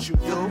juvenile. You know what you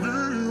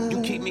do?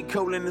 You keep me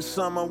cool in the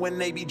summer when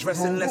they be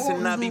dressing less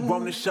and I be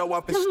wanting to show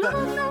off and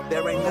stunt.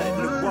 There ain't nothing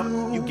to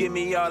want. You give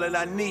me all that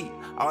I need.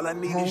 All I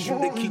need is you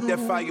to keep that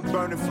fire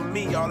burning for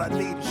me. All I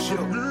need is you.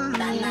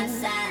 By my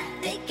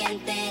side, thick and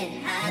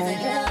thin, highs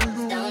and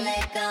lows, don't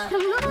let go.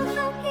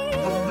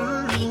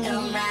 We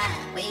gon'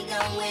 ride, we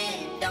gon'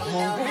 win, don't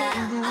know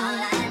how. All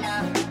I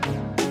know,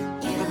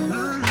 you,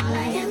 all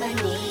I ever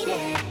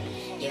needed.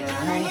 You're all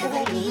I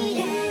ever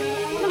needed.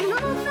 You,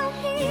 all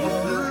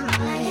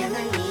I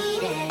ever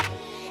needed.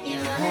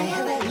 You're all I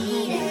ever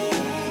needed.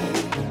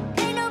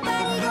 Ain't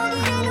nobody gonna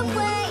get in the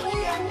way.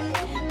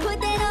 Put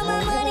that on my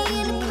money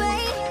in the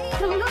grave.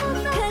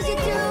 'Cause you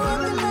do what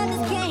the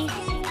mothers can't.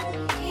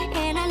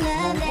 And I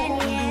love that,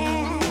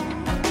 yeah.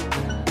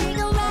 We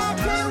gon' ride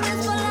till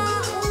it's for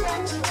long.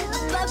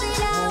 Bump it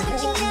out, we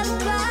can never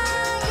cry,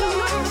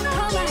 yeah.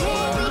 Hold my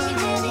hand, we can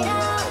have it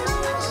all.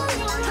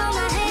 Hold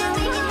my hand,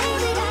 we can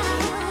have it all.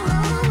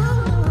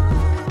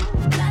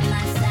 By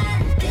my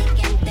side, thick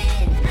and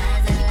thin,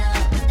 highs and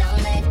lows, don't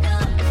let go.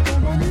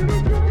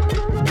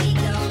 We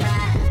gon'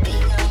 ride, we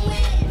gon'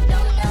 win,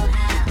 don't know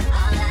how.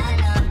 All I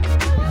know,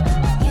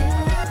 you,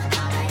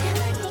 all I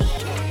ever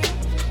needed.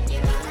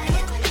 You're all I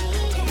ever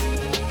needed.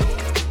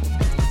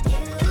 You,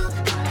 all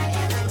I ever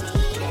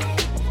needed.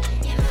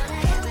 You're all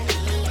I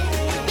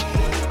ever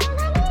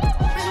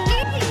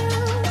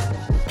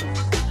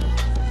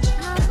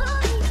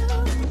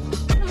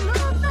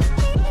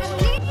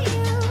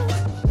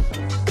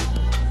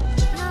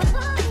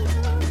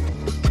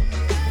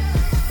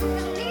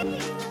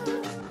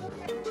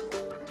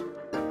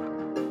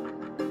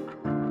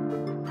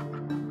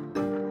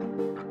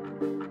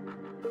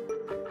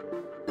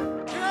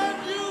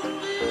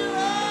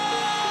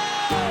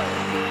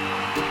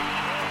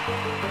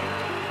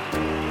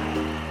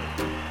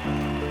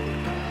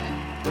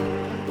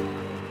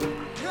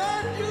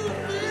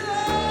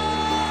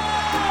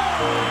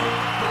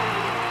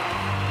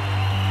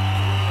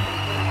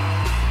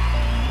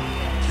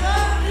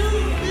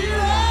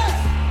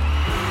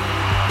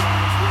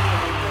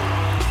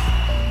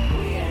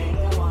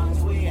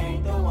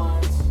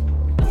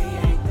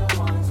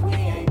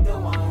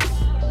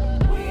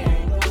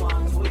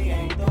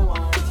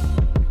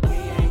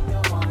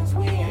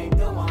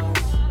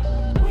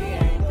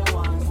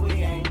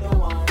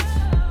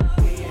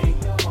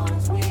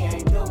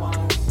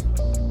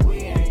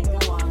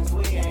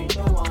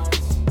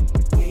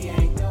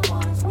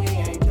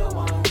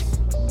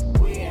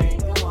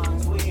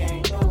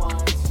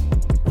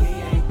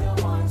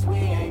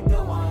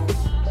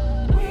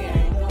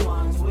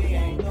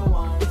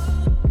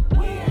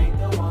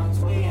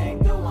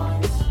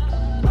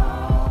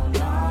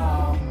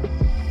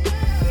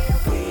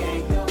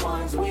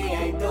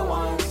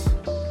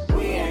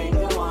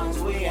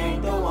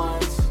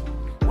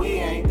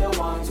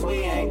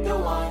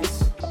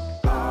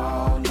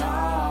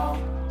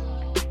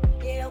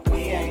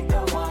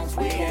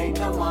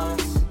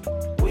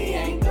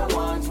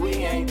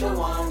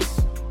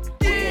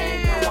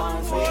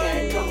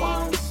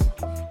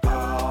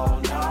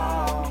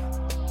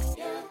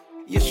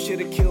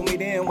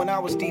I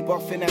was deep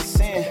off in that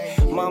sin.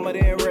 Mama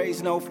didn't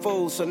raise no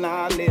fool, so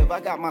now I live. I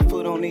got my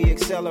foot on the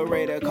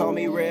accelerator, call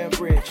me Red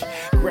Bridge.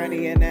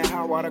 Granny in that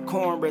hot water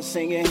cornbread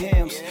singing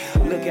hymns.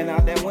 Looking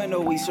out that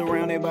window, we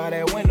surrounded by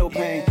that window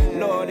pane.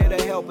 Lord,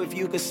 it'll help if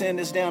you could send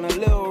us down a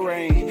little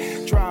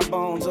rain. Dry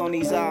bones on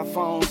these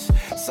iPhones.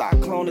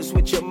 Cyclone us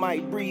with your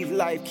might, breathe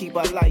life, keep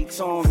our lights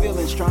on.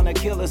 Villains trying to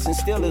kill us and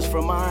steal us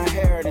from our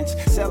inheritance.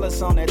 Sell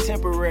us on that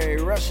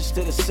temporary, rush us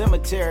to the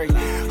cemetery.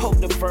 Hope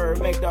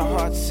deferred, make the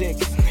heart sick.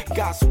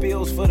 Got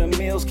spills for the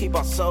meals, keep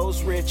our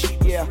souls rich,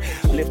 yeah.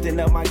 Lifting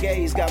up my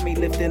gaze, got me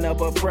lifting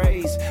up a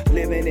praise.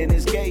 Living in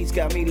his gates,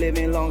 got me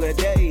living longer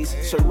days.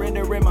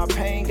 Surrendering my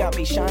pain, got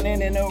me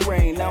shining in the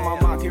rain. Now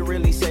my mom can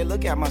really say,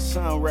 look at my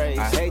sun rays.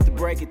 I hate to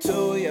break it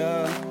to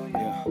ya,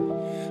 yeah.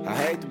 I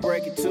hate to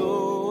break it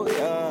to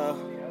ya.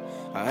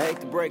 I hate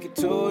to break it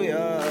to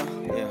ya,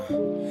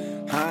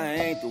 yeah. I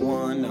ain't the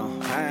one, no,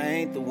 I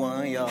ain't the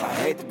one, yo. I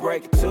hate to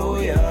break it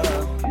to ya.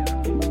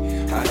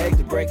 I hate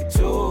to break it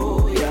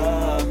to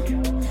ya.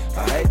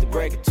 I hate to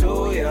break it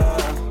to ya,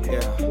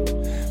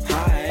 yeah.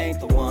 I ain't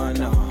the one,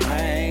 no,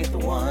 I ain't the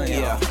one, yo.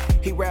 Yeah.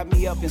 He wrapped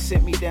me up and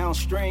sent me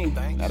downstream.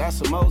 Now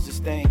that's a Moses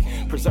thing,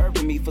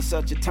 preserving me for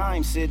such a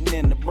time, sitting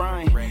in the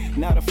brine.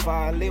 Now the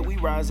fire lit, we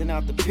rising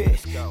out the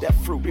pit. That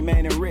fruit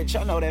remaining rich,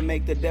 I know that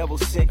make the devil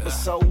sick, but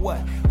so what?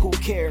 Who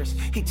cares?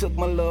 He took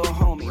my little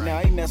homie, now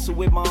he messing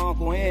with my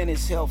uncle and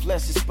his health,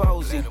 let's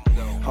expose him.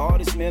 All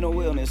this mental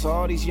illness,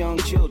 all these young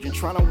children,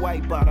 trying to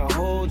wipe out a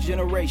whole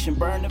generation,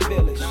 burn the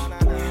village.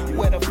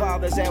 Where the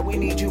fathers at, we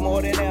need you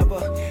more than ever.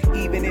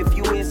 Even if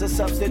you is a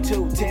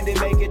substitute, tend to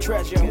make it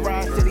treasure.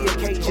 Rise to the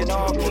occasion,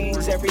 all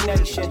kings, every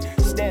nation.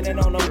 Standing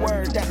on the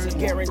word, that's a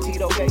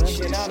guaranteed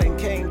ovation. I done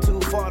came too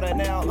far to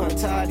now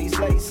untie these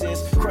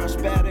laces.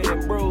 Crushed, battered,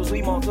 and bruised,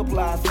 we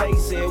multiply,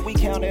 face it. We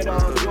counted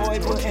all joy,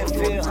 putting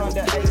fear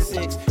under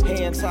A6.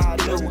 Hands high,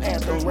 new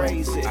anthem,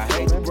 raise it. I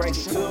hate to break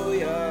it to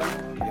ya.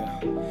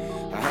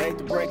 I hate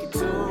to break it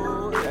to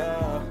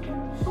ya.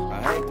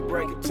 I hate to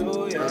break it to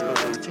ya.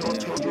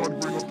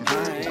 I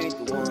ain't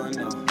the one,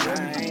 no. I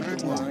ain't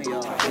the one, yo.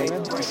 I hate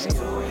to break it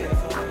to ya.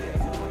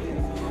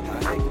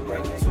 I hate to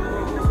break it to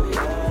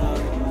ya.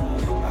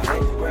 I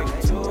hate to break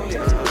it to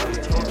ya.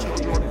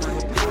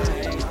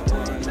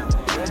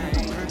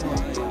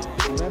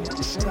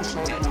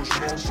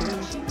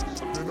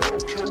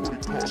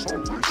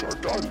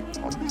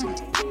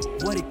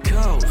 What it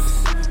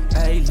costs?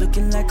 Ayy,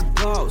 looking like a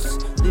boss,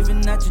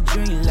 living out your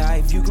dream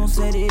life. You gon'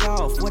 set it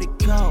off. What it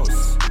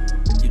costs?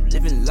 You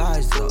living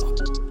lies though,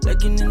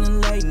 lurking in the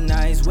late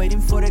nights,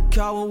 waiting for the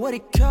call. What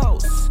it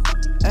costs?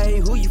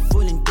 Ayy, who you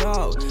fooling,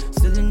 dog?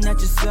 Selling out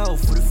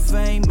yourself for the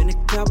fame and the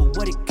copper.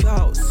 What it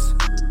costs?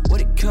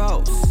 What it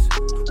costs?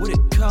 What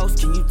it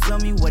costs? Can you tell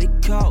me what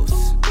it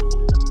costs?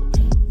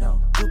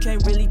 No, you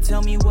can't really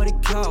tell me what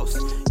it costs.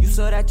 You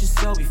saw that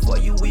yourself before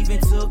you even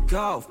took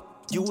off.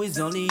 You was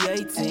only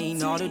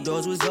 18, all the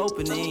doors was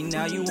opening.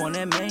 Now you on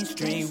that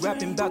mainstream,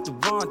 rapping about the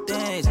wrong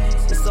things.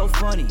 It's so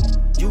funny,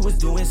 you was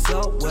doing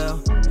so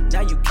well.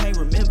 Now you can't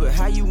remember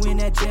how you in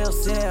that jail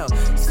cell.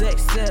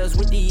 Sex sells,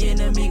 what the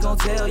enemy gon'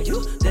 tell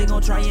you. They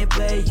gon' try and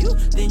play you,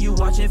 then you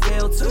watch and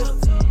fail too.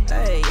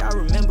 Hey, I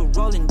remember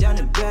rolling down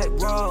the back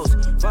roads.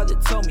 Father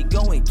told me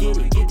go and get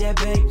it, get that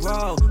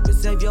bankroll. But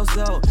save your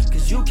soul,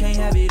 cause you can't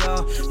have it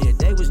all. Yeah,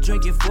 they was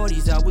drinking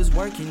 40s, I was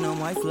working on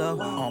my flow.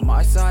 On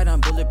my side, I'm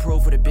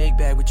bulletproof with a big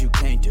bag, what you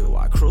can't do.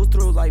 I cruise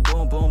through like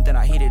boom boom, then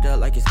I heat it up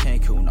like it's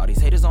Cancun. All these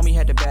haters on me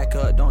had to back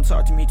up. Don't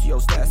talk to me till your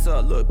stats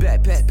up. Look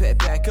back,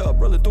 back up.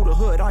 Rolling through the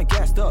hood, I ain't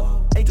gassed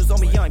up. Angels on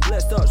me, I ain't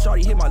blessed up.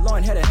 Shawty hit my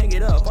line, had to hang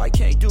it up. I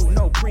can't do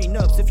no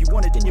prenups. If you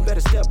want it, then you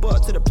better step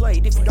up to the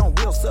plate. If you don't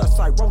real sus,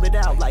 I roll it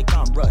out like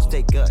I'm Russ.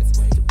 Take guts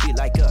to be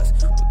like us,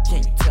 but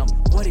can you tell me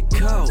what it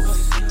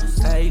costs?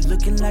 Ayy,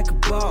 looking like a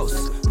boss,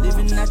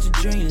 living out your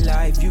dream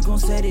life. You gon'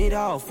 set it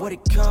off. What it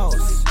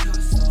costs?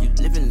 You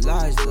living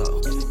lies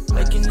though,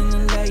 waking in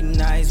the late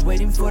nights,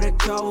 waiting for the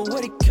call.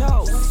 What it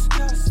costs?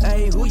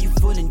 Ayy, who you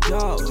fooling,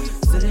 dog?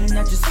 Selling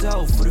out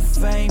yourself for the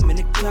fame and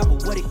the copper.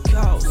 What it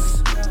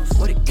costs?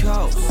 What it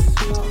costs?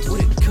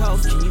 What it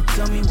costs? Can you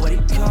tell me what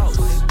it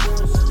costs?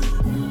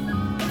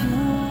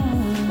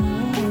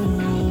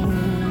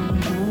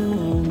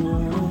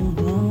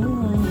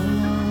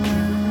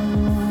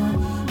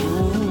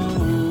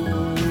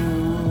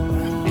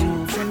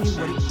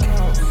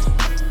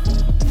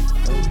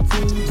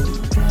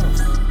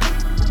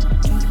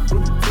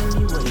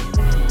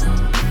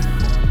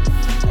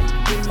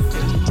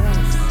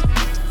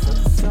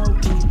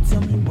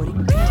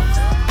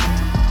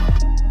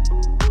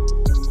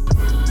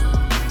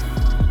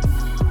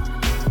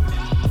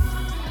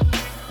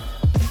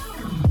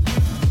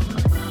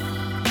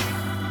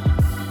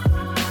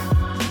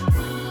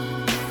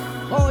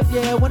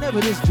 Yeah, whenever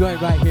this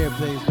joint right here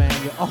plays, man,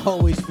 you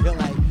always feel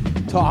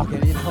like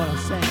talking, you know what I'm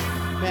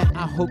saying? Man,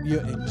 I hope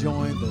you're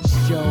enjoying the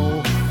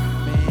show.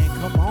 Man,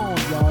 come on,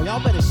 y'all.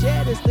 Y'all better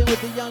share this thing with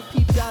the young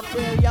peeps out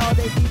there. Y'all,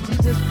 they need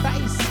Jesus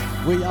Christ.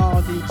 We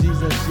all need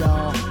Jesus,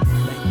 y'all.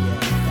 Thank you.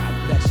 God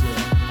bless you.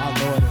 Our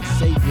Lord and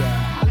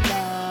Savior.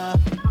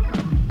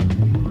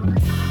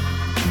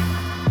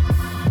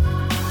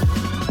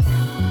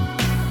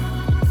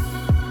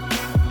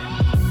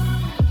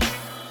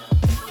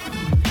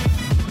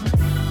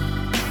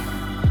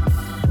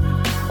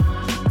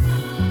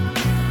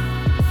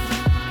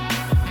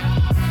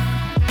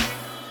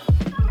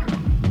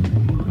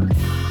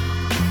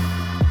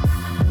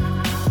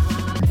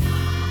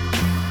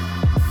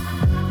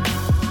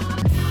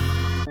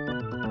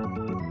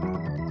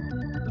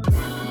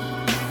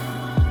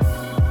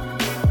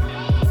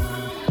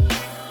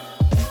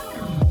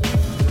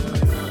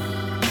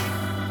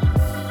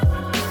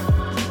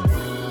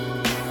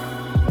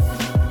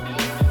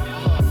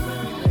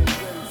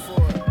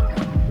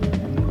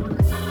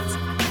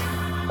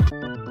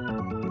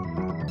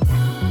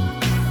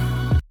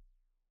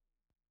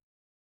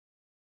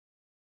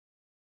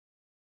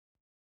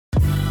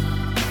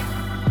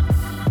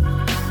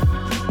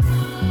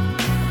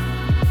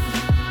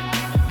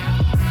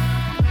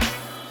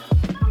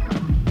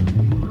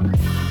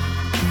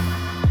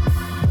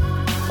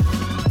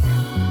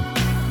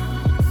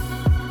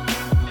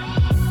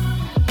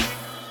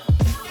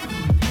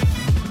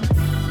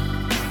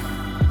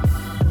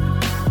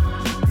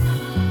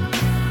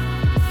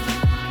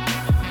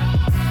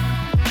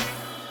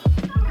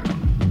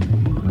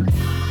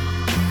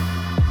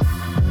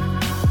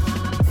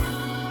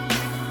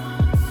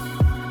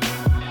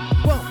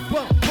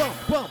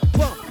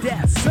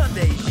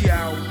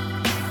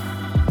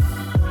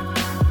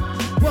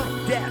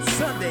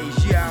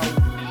 We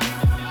out.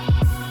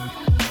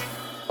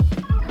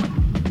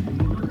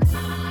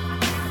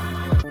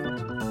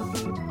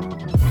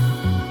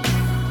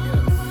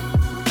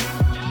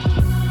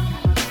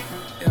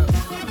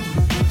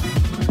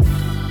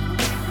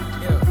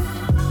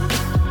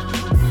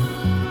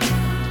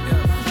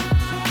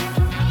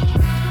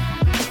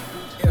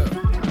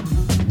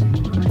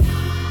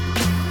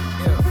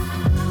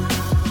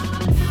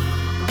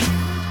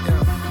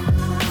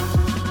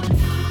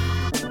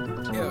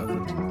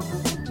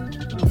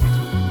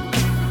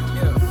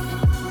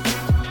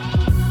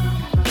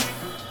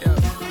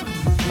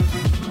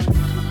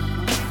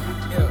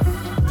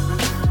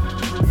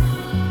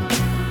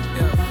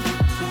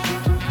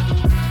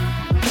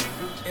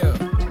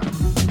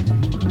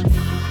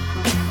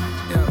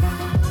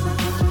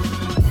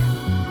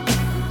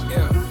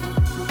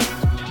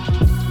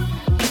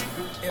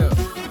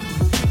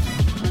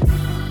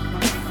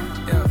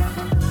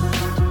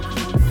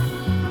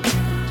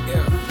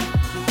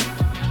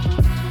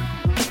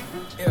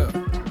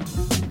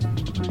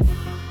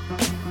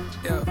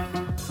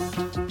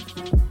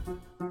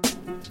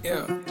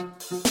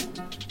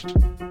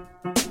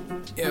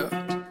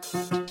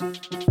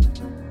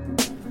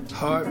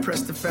 Hard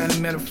pressed to find a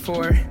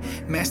metaphor.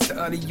 Master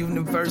of the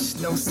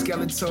universe, no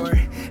Skeletor.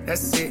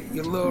 That's it,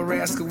 you little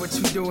rascal, what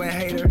you doing,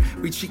 hater?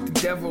 We treat the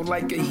devil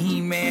like a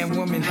He-Man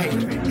woman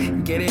hater.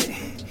 Get it?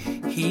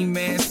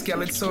 He-Man,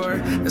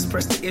 Skeletor. Let's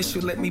press the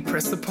issue, let me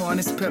press upon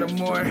this pedal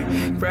more.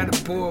 Grab a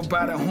bull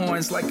by the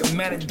horns like a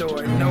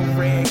matador. No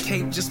red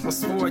cape, just my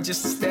sword,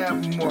 just to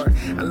stab more.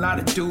 A lot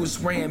of dudes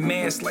wearing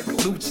masks like a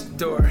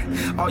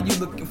luchador. All you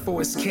looking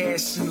for is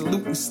cash in the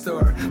looting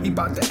store. We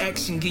bout the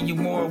action, give you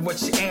more of what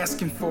you're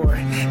asking for.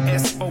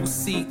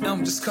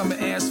 SOCM, just come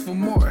and ask for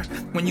more.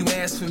 When you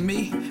ask for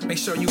me, make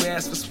sure you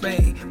ask for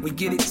Spain. We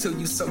get it to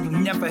you so you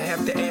never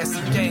have to ask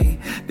again.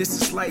 This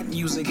is light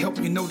music, help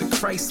you know the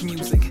Christ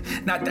music.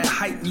 Not that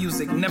hype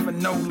music, never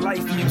know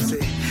life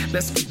music.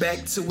 Let's get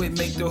back to it,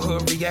 make the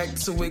hood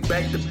react to it.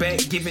 Back to back,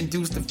 giving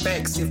dudes the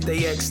facts if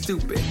they act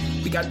stupid.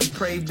 We got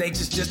depraved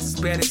natures just as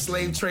bad as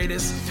slave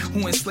traders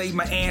who enslaved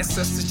my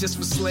ancestors just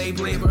for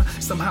slave labor.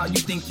 Somehow you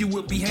think you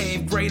would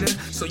behave greater,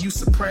 so you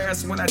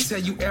surprised when I tell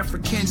you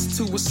Africans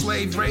too were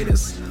slave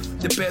raiders.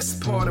 The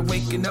best part of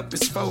waking up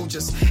is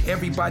Folgers.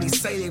 Everybody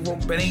say they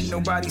woke, but ain't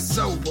nobody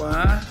sober,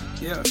 huh?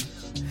 Yeah.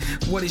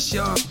 What is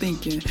y'all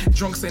thinking?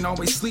 Drunks ain't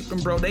always sleeping,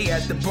 bro, they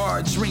at the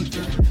bar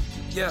drinking.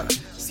 Yeah,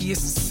 see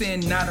it's a sin,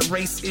 not a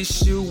race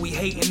issue. We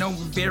hating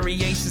over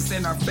variations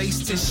in our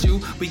face tissue.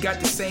 We got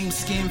the same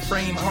skin,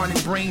 frame, heart,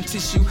 and brain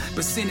tissue,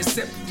 but sin has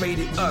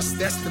separated us,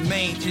 that's the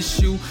main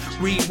issue.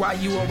 Read why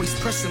you always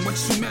pressing what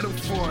you metal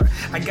for.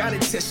 I gotta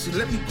test you,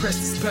 let me press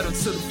this pedal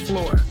to the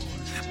floor.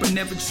 But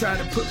never try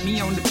to put me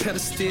on the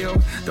pedestal.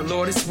 The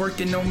Lord is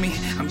working on me,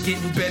 I'm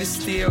getting better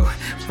still.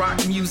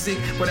 Rock music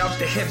without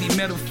the heavy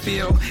metal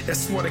feel.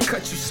 That's what I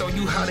cut you, show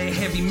you how that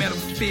heavy metal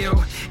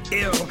feel.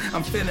 Ill,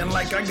 I'm feeling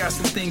like I got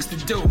some things to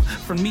do.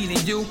 From me to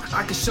you,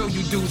 I can show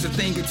you dudes a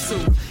thing or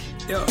two.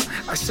 Yeah,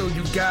 I show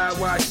you God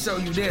while I show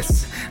you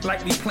this.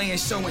 Like we playing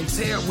show and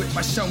tell with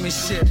my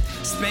showmanship.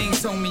 Spain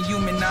told me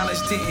human knowledge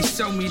didn't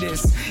show me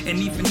this. And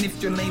even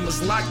if your name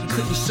was locked, you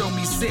couldn't show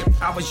me zip.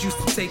 I was used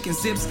to taking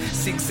zips,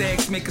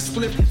 zigzags make a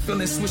split,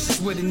 filling swishes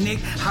with a nick.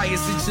 High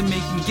as a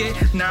Jamaican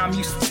get. Now I'm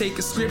used to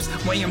taking scripts.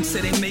 Wham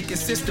said they make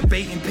insist,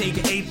 debating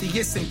pagan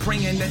atheists and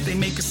praying that they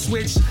make a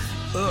switch.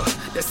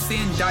 That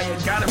sin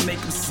diet gotta make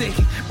them sick.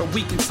 But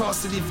we can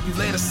toss it if you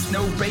let us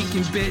know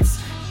bacon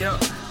bits. Yeah,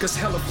 cause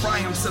hella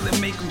fry them till it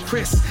make them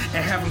crisp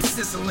and have them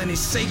sizzling and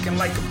shaking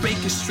like a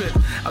bacon strip.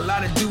 A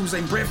lot of dudes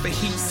ain't bred for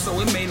heat, so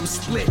it made them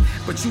split.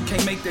 But you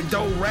can't make the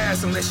dough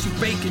rise unless you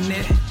baking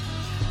it.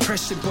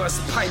 Pressure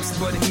bust pipes,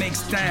 but it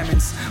makes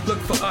diamonds. Look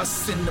for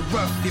us in the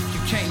rough if you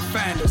can't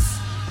find us.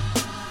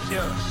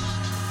 Yeah.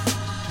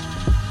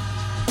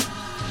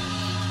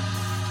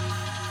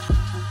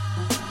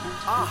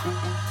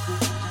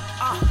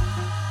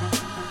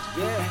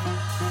 Yeah.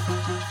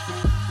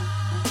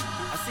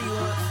 I see you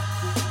once.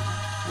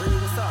 Really,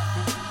 what's up?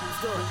 Let's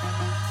do it.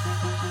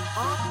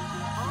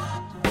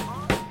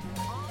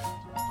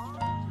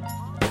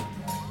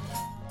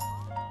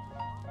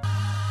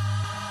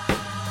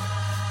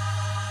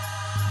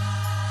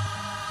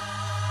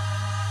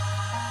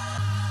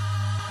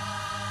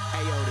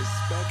 Hey yo, this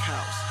Spec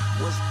House.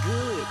 What's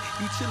good?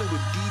 You chillin'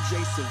 with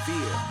DJ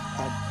Severe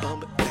on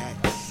Bump That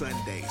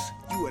Sundays.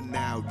 You are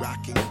now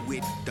rocking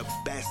with the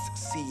best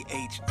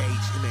CHH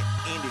in the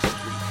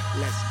industry.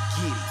 Let's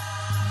get it.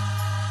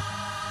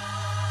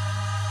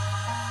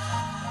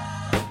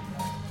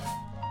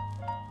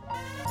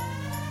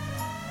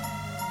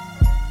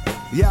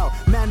 Yo,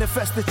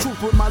 manifest the truth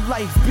with my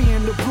life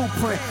being the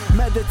blueprint.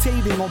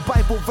 Meditating on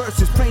Bible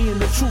verses, praying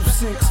the truth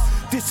sinks.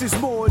 This is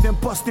more than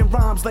busting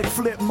rhymes like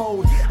flip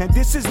mode. And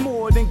this is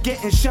more than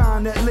getting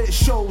shine at lit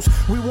shows.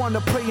 We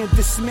wanna pray and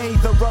dismay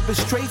the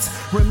rubbish traits.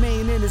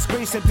 Remain in his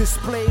grace and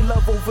display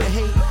love over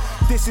hate.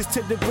 This is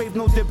to the grave,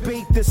 no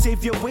debate. The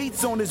Savior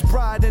waits on his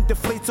bride and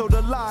deflates all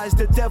the lies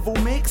the devil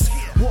makes.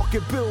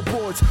 Walking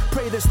billboards,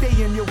 pray to stay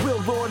in your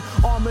will, Lord.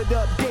 Armored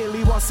up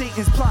daily while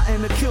Satan's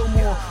plotting to kill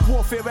more.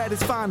 Warfare at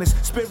its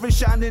finest, spirit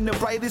shining the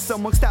brightest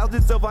amongst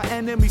thousands of our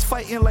enemies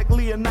fighting like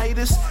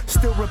Leonidas.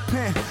 Still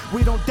repent,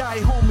 we don't die,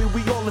 homie,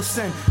 we all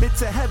ascend.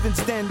 It's a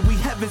heaven's den, we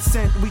heaven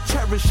sent, we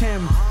cherish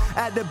him.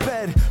 At the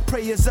bed,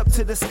 prayers up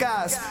to the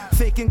skies,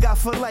 thanking God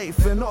for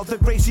life and all the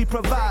grace he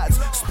provides.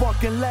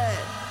 Sparking lead,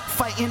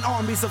 fighting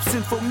armies of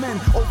sinful men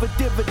over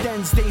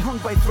dividends. They hung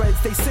by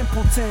threads, they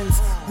simpletons.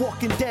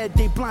 Walking dead,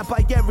 they blind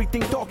by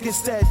everything dark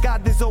instead.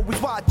 God is always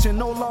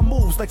watching all our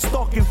moves like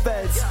stalking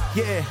feds.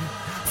 Yeah,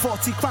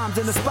 faulty crimes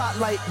in the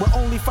spotlight. We'll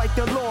only fight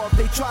the law if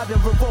they try to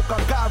revoke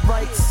our God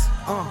rights.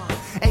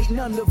 Ain't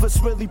none of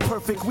us really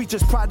perfect, we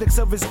just products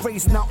of his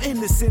grace. Now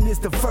innocent is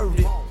the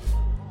verdict.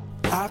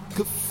 I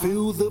could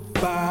feel the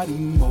body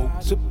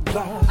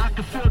multiply. I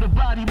could feel the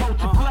body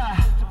multiply.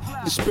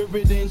 The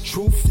spirit and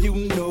truth, you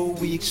know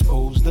we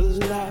expose the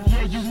lie.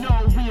 Yeah, you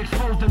know we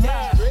expose the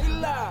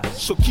lie.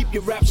 So keep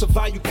your raps of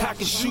how you cock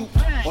and shoot.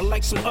 Or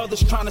like some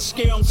others trying to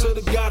scare them to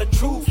the God of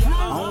truth.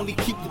 I only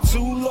keep the two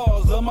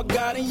laws, love my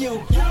God and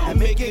you. And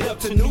make it up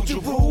to New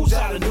Jerusalem,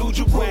 out of New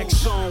Jerusalem.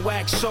 Wax on,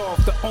 wax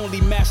off, the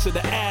only master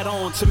to add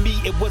on. To me,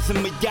 it wasn't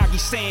Miyagi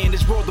saying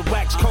this roll the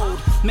wax code.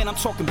 Man, I'm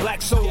talking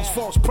black souls,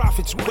 false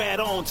prophets who add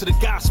on to the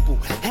gospel.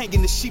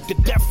 Hanging the sheep to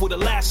death with a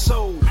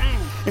lasso.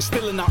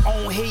 Instilling our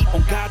own hate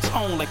on God's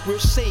own, like we're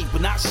saved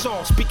but not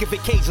soft. Speaking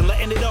vacation,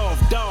 letting it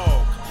off,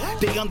 dog.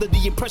 They under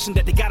the impression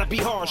that they gotta be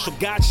harsh. So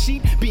God's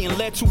sheep being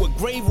led to a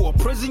grave or a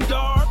prison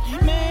yard.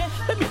 Man,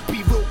 let me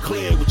be real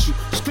clear with you.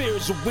 As clear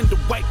as a window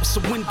wipe with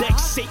some Windex.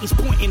 Satan's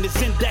pointing his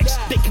index.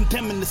 They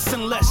condemning the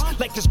sinless,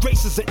 like his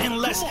grace is an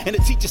endless. And the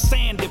teacher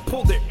saying they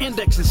pull their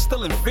index and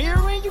still in fear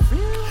in you.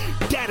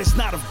 That is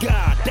not of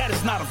God. That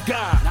is not of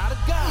God.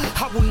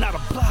 I will not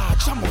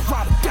oblige. I'm a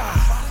ride or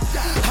die.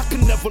 I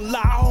can never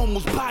lie. I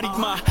almost bodied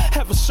my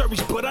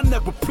adversaries, but I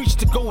never preached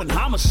to go in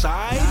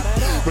homicide.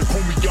 But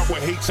homie, y'all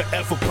would hate to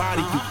ever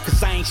body you.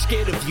 Cause I ain't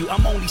scared of you,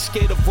 I'm only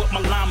scared of what my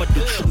llama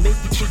do. So make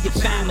it to your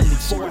family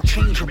before I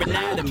change your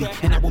anatomy.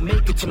 And I will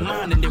make it to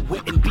mine and there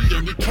wouldn't be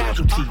any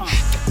casualties.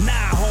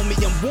 Nah,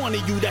 homie, I'm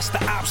warning you, that's the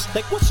ops.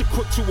 Like what's a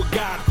crook to a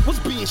god? What's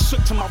being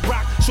shook to my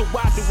rock? So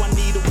why do I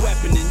need a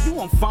weapon? And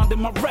you, I'm finding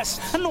my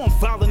rest. I know I'm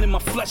violent in my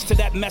flesh to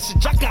that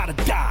message, I gotta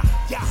die.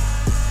 Yeah.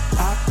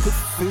 I could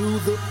feel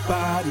the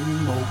body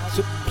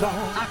multiply.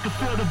 I could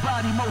feel the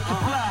body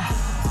multiply.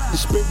 The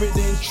spirit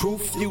and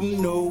truth, you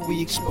know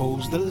we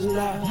expose the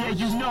lie. Yeah,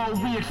 you know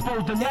we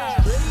expose the lie.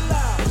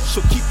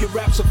 So keep your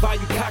raps of how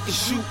you cock and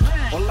shoot.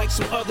 Or like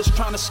some others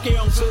trying to scare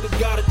them to the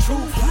God of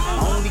truth.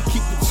 I only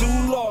keep the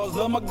two laws,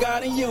 love my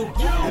God and you.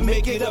 And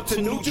make it up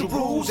to New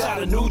Jerusalem,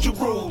 out of New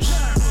Jerusalem.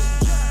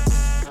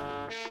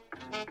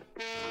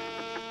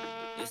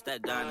 It's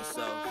that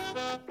dinosaur.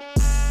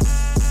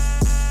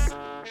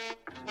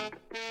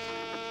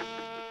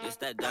 It's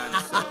that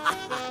dinosaur.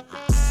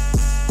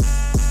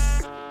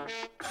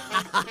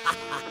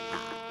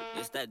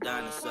 It's that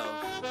dinosaur.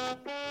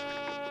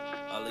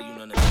 All of you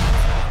know that.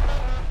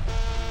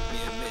 Me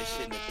and Mitch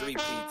hitting the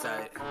 3P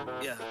tight.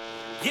 Yeah.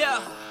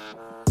 Yeah.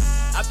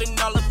 I've been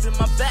all up in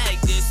my bag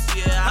this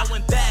year. I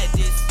went bad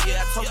this year.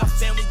 I told my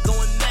family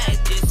going mad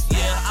this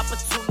year.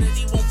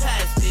 Opportunity won't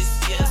pass this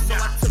year. So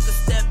I took a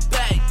step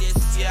back this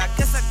year. I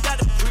guess I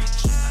gotta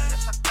preach.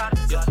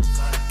 Yeah.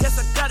 I guess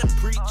I gotta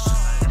preach.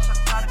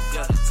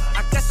 Yeah.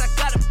 I guess I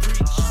gotta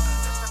preach.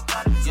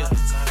 Yeah.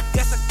 I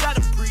guess I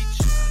gotta preach.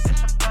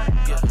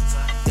 Yeah.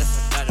 Guess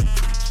I gotta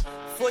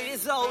preach. 4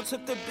 years old,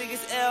 took the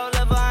biggest L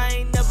ever. I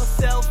ain't never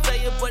felt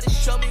failure, but it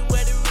showed me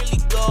where to really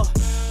go.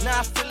 Now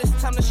I feel it's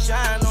time to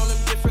shine on them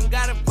different.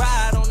 Gotta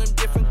ride on them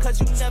different, cause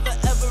you never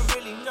ever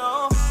really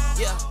know.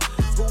 Yeah,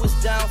 who was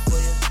down for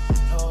you?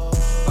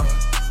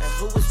 And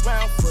who was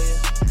round for you?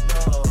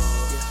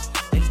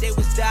 Yeah. And they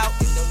was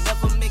doubting, they'll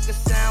never make a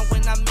sound.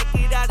 When I make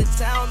it out of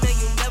town, man,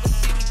 you'll never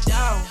see me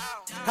down.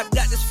 I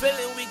got this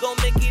feeling we gon'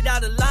 make it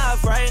out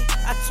alive, right?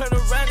 I turn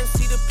around and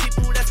see the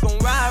people that's gon'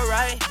 ride,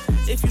 right?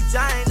 If you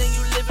dying and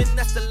you living,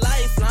 that's the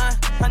lifeline.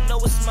 I know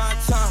it's my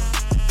time,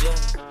 yeah.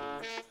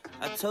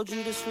 I told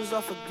you this was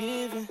all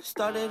forgiving.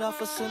 Started off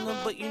a sinner,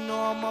 but you know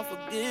I'm all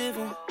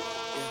forgiving.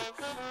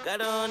 Yeah.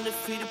 Got an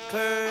undefeated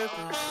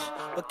purpose,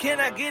 but can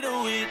I get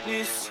a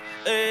witness?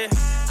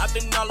 I've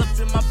been all up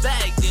in my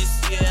bag this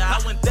year. I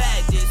went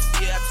bad this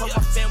year. I told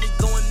my family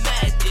going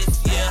mad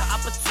this year.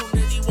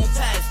 Opportunity won't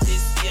pass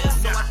this year.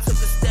 So I took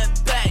a step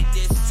back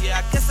this year.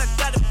 I guess I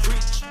gotta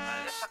preach.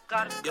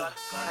 Yeah.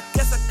 I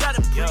guess I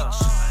gotta preach. Yeah.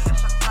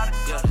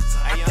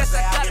 I guess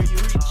I gotta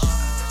preach.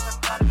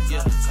 Yeah.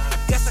 I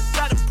guess I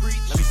gotta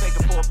preach. Let me take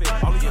a pulpit.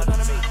 All of you know what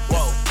I mean?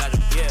 Whoa,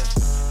 yeah.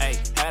 Hey,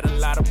 had a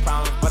lot of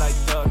problems, but I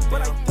dug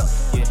them.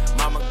 Yeah,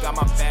 mama got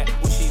my back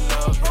when she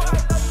loved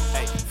them.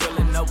 Hey,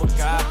 feeling over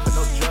God, put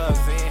no drugs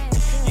in.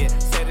 Yeah,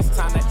 said it's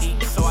time to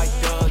eat, so I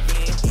dug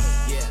in.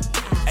 Yeah,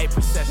 hey,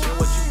 procession,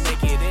 what you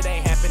think it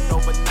ain't happened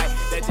overnight.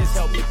 That just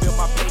helped me build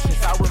my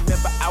patience. I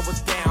remember I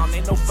was down,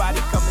 ain't nobody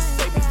come and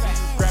save me.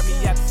 Jesus grabbed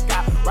me at the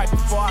sky right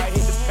before I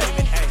hit the pavement.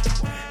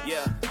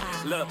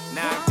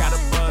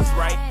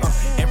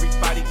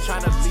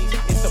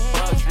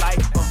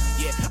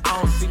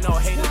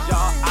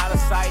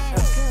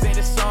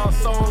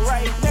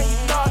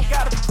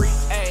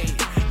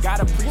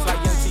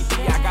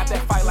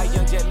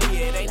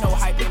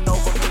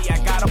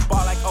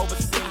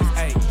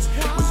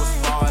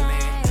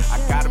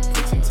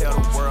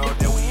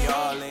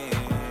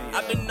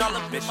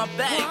 my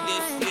bag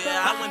this year.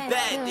 I went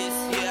bad this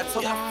year. I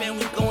told my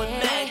family going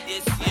mad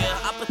this year.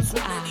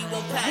 Opportunity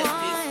won't pass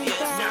this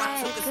year. So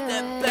I took a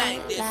step back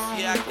this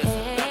year. I guess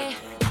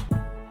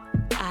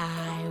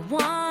I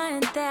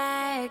want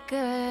that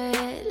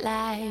good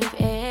life,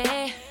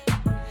 eh?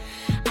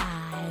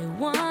 I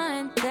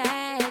want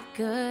that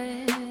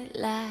good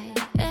life,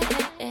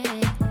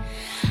 eh?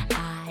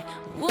 I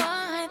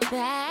want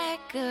that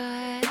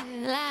good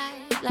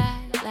life,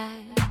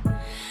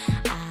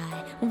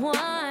 I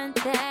want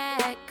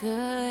that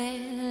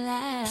good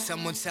life.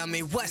 Someone tell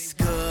me what's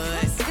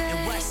good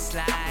and what's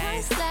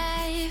life.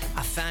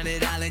 I found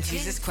it all in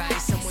Jesus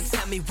Christ. Someone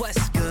tell me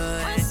what's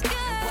good and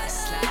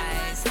what's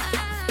life.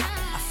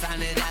 I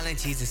found it all in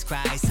Jesus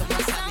Christ.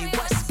 Someone tell me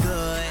what's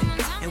good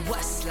and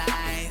what's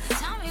life.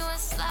 I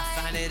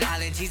found it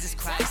all in Jesus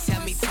Christ.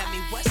 Tell me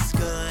what's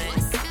good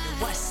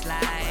and what's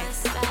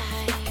life.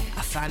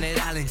 I found it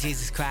all in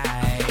Jesus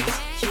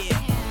Christ.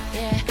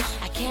 Yeah,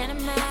 I can't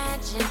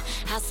imagine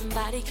how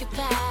somebody could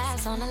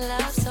pass on a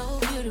love so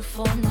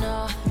beautiful,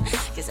 no.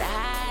 Cause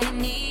I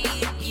need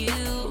you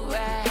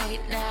right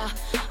now.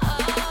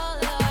 Oh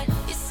Lord,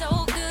 you're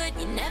so good,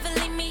 you never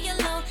leave me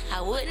alone.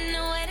 I wouldn't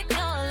know where to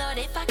go, Lord,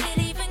 if I could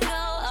even go.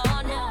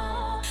 Oh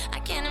no, I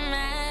can't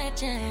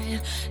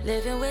imagine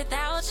living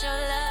without your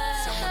love.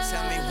 Someone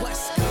tell me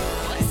what's good,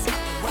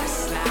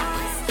 what's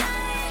life.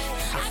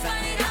 I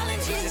found it all in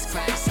Jesus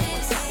Christ.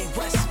 Someone tell me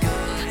what's good,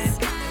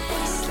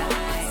 what's life.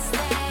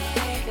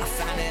 I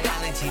found it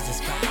all in Jesus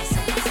Christ.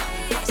 Someone tell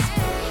me what's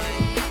good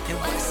and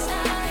what's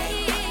life.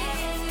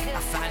 I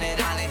found it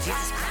all in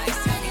Jesus Christ.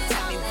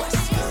 Tell me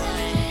what's good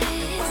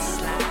and what's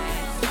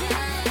life.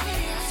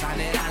 I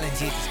found it all in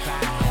Jesus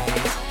Christ.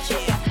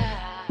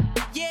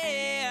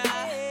 Yeah.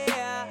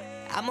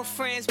 All my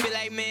friends be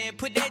like, man,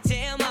 put that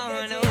jam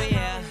on, oh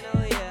yeah.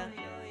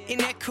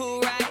 Ain't that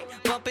cool, right?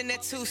 Bumping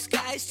that two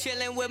skies,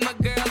 chilling with my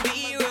girl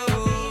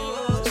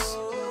B-Rose.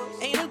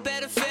 Ain't a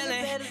better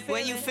feeling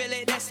when you feel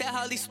it. That's the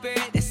Holy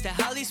Spirit. That's the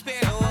Holy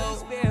Spirit. Whoa.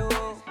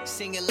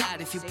 Sing it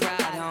loud if you proud,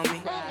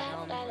 homie.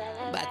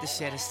 About to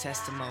share this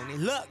testimony.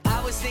 Look,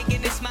 I was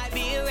thinking this might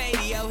be a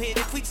radio hit.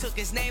 If we took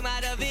his name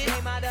out of it,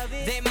 they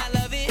might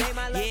love it.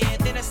 Yeah,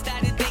 then I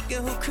started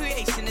thinking, who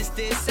creation is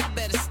this? I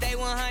better stay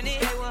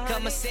 100.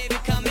 Come a savior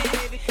coming.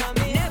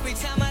 And every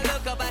time I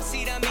look up, I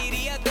see the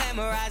media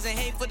glamorizing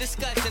hateful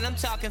discussion. I'm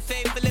talking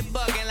faithfully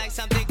bugging like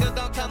something good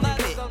gon' come of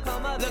it.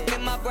 Look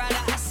at my brother,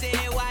 I said,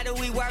 why do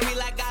we worry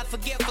like God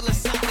forgetful or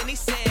something? He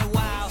said,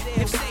 wow,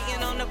 if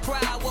Satan on the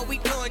prowl, what we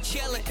doing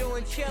chillin'?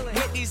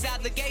 With these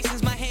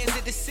obligations, my hands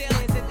at the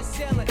ceiling.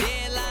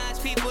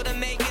 Deadlines, people to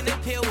make an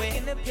appeal with.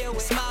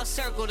 Small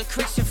circle, the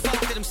Christian folk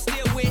that I'm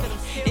still with.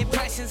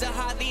 Impressions are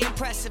hardly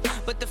impressive,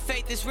 but the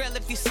faith is real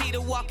if you see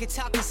the walking,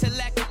 talking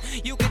selective.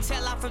 You can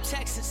tell I'm from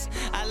Texas.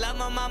 I love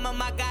my mama,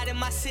 my God, and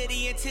my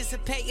city,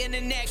 anticipating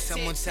the next.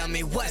 Someone tell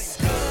me what's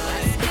good,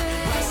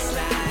 what's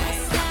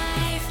life.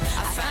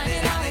 I found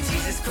it all in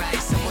Jesus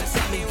Christ. Someone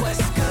tell me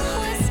what's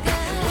good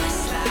and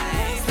what's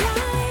life.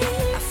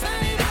 I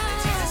found it all in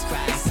Jesus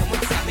Christ.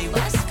 Someone tell me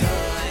what's good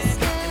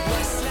and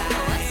what's life.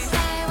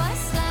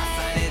 I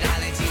found it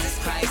all in Jesus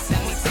Christ.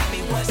 Tell me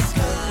what's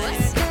good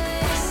and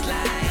what's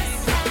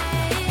life.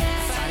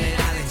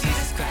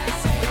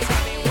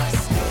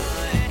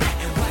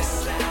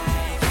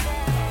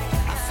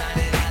 I found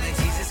it all in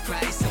Jesus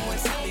Christ. Someone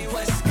tell me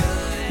what's good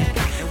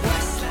and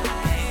what's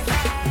life.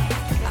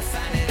 I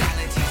found it all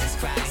in Jesus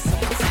Christ.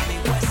 Someone tell me what's good and what's life. I found it all in Jesus Christ. Someone tell me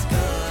what's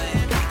good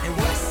and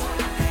what's life.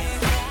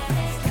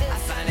 I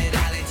found it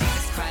all in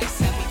Jesus Christ.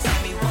 Tell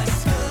me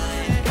what's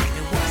good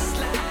and what's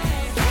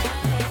life.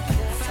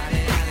 I found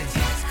it all in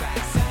Jesus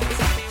Christ.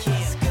 Tell me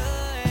what's good.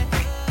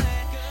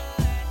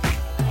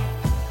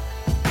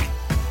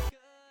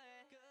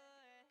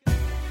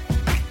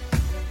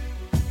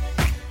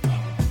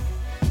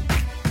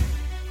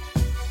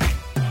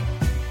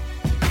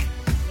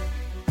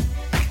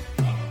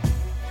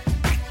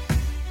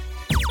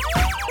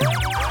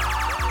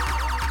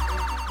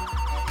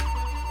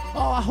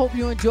 Oh, I hope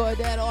you enjoyed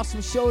that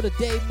awesome show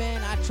today,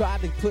 man. I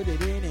tried to put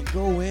it in and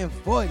go in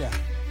for the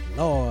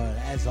Lord,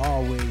 as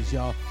always,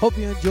 y'all. Hope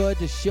you enjoyed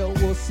the show.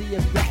 We'll see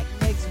you back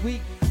next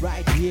week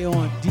right here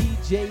on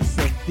DJ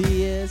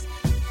Severe's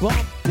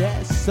Bump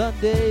That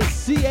Sunday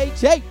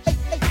CHH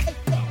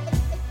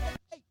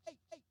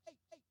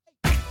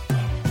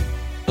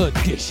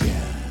edition.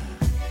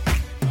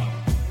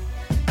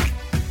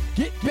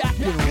 Get back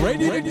and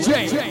ready to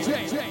jam.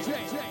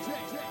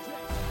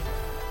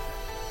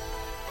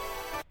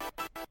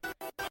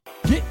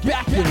 Get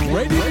back and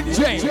ready to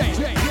jam.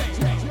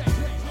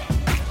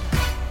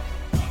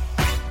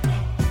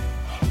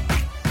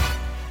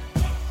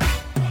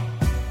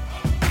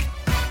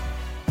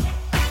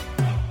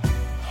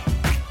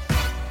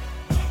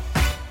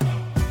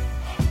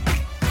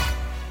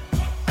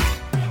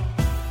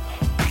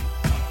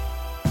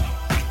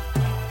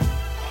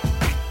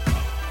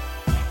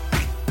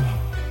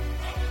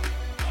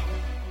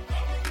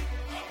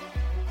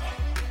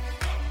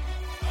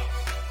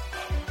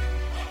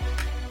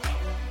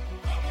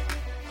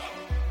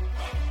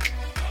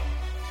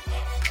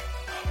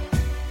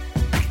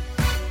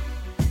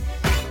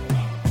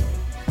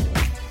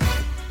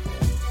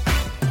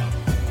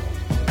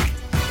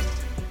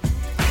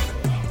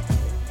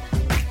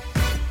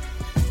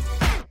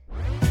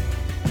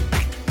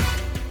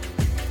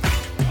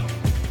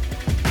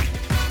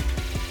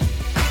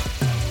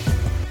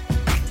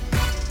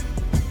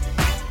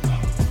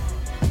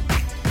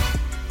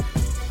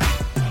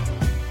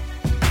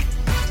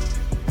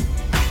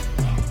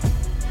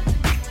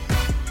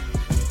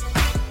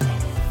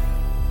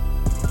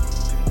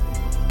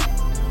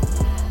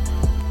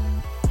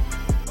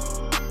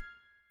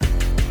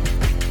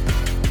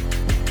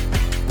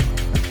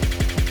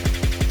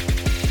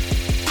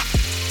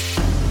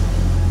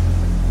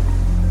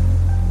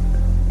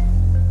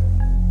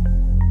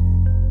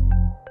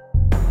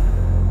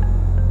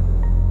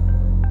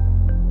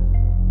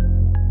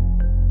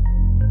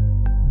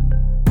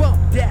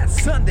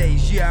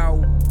 Sundays, yo.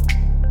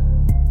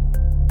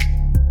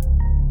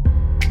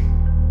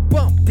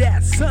 Bump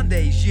that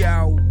Sundays,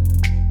 yo.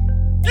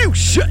 You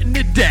shutting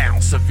it down,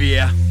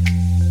 Severe.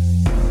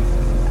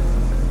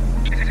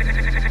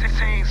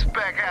 Team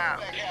Spec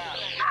out.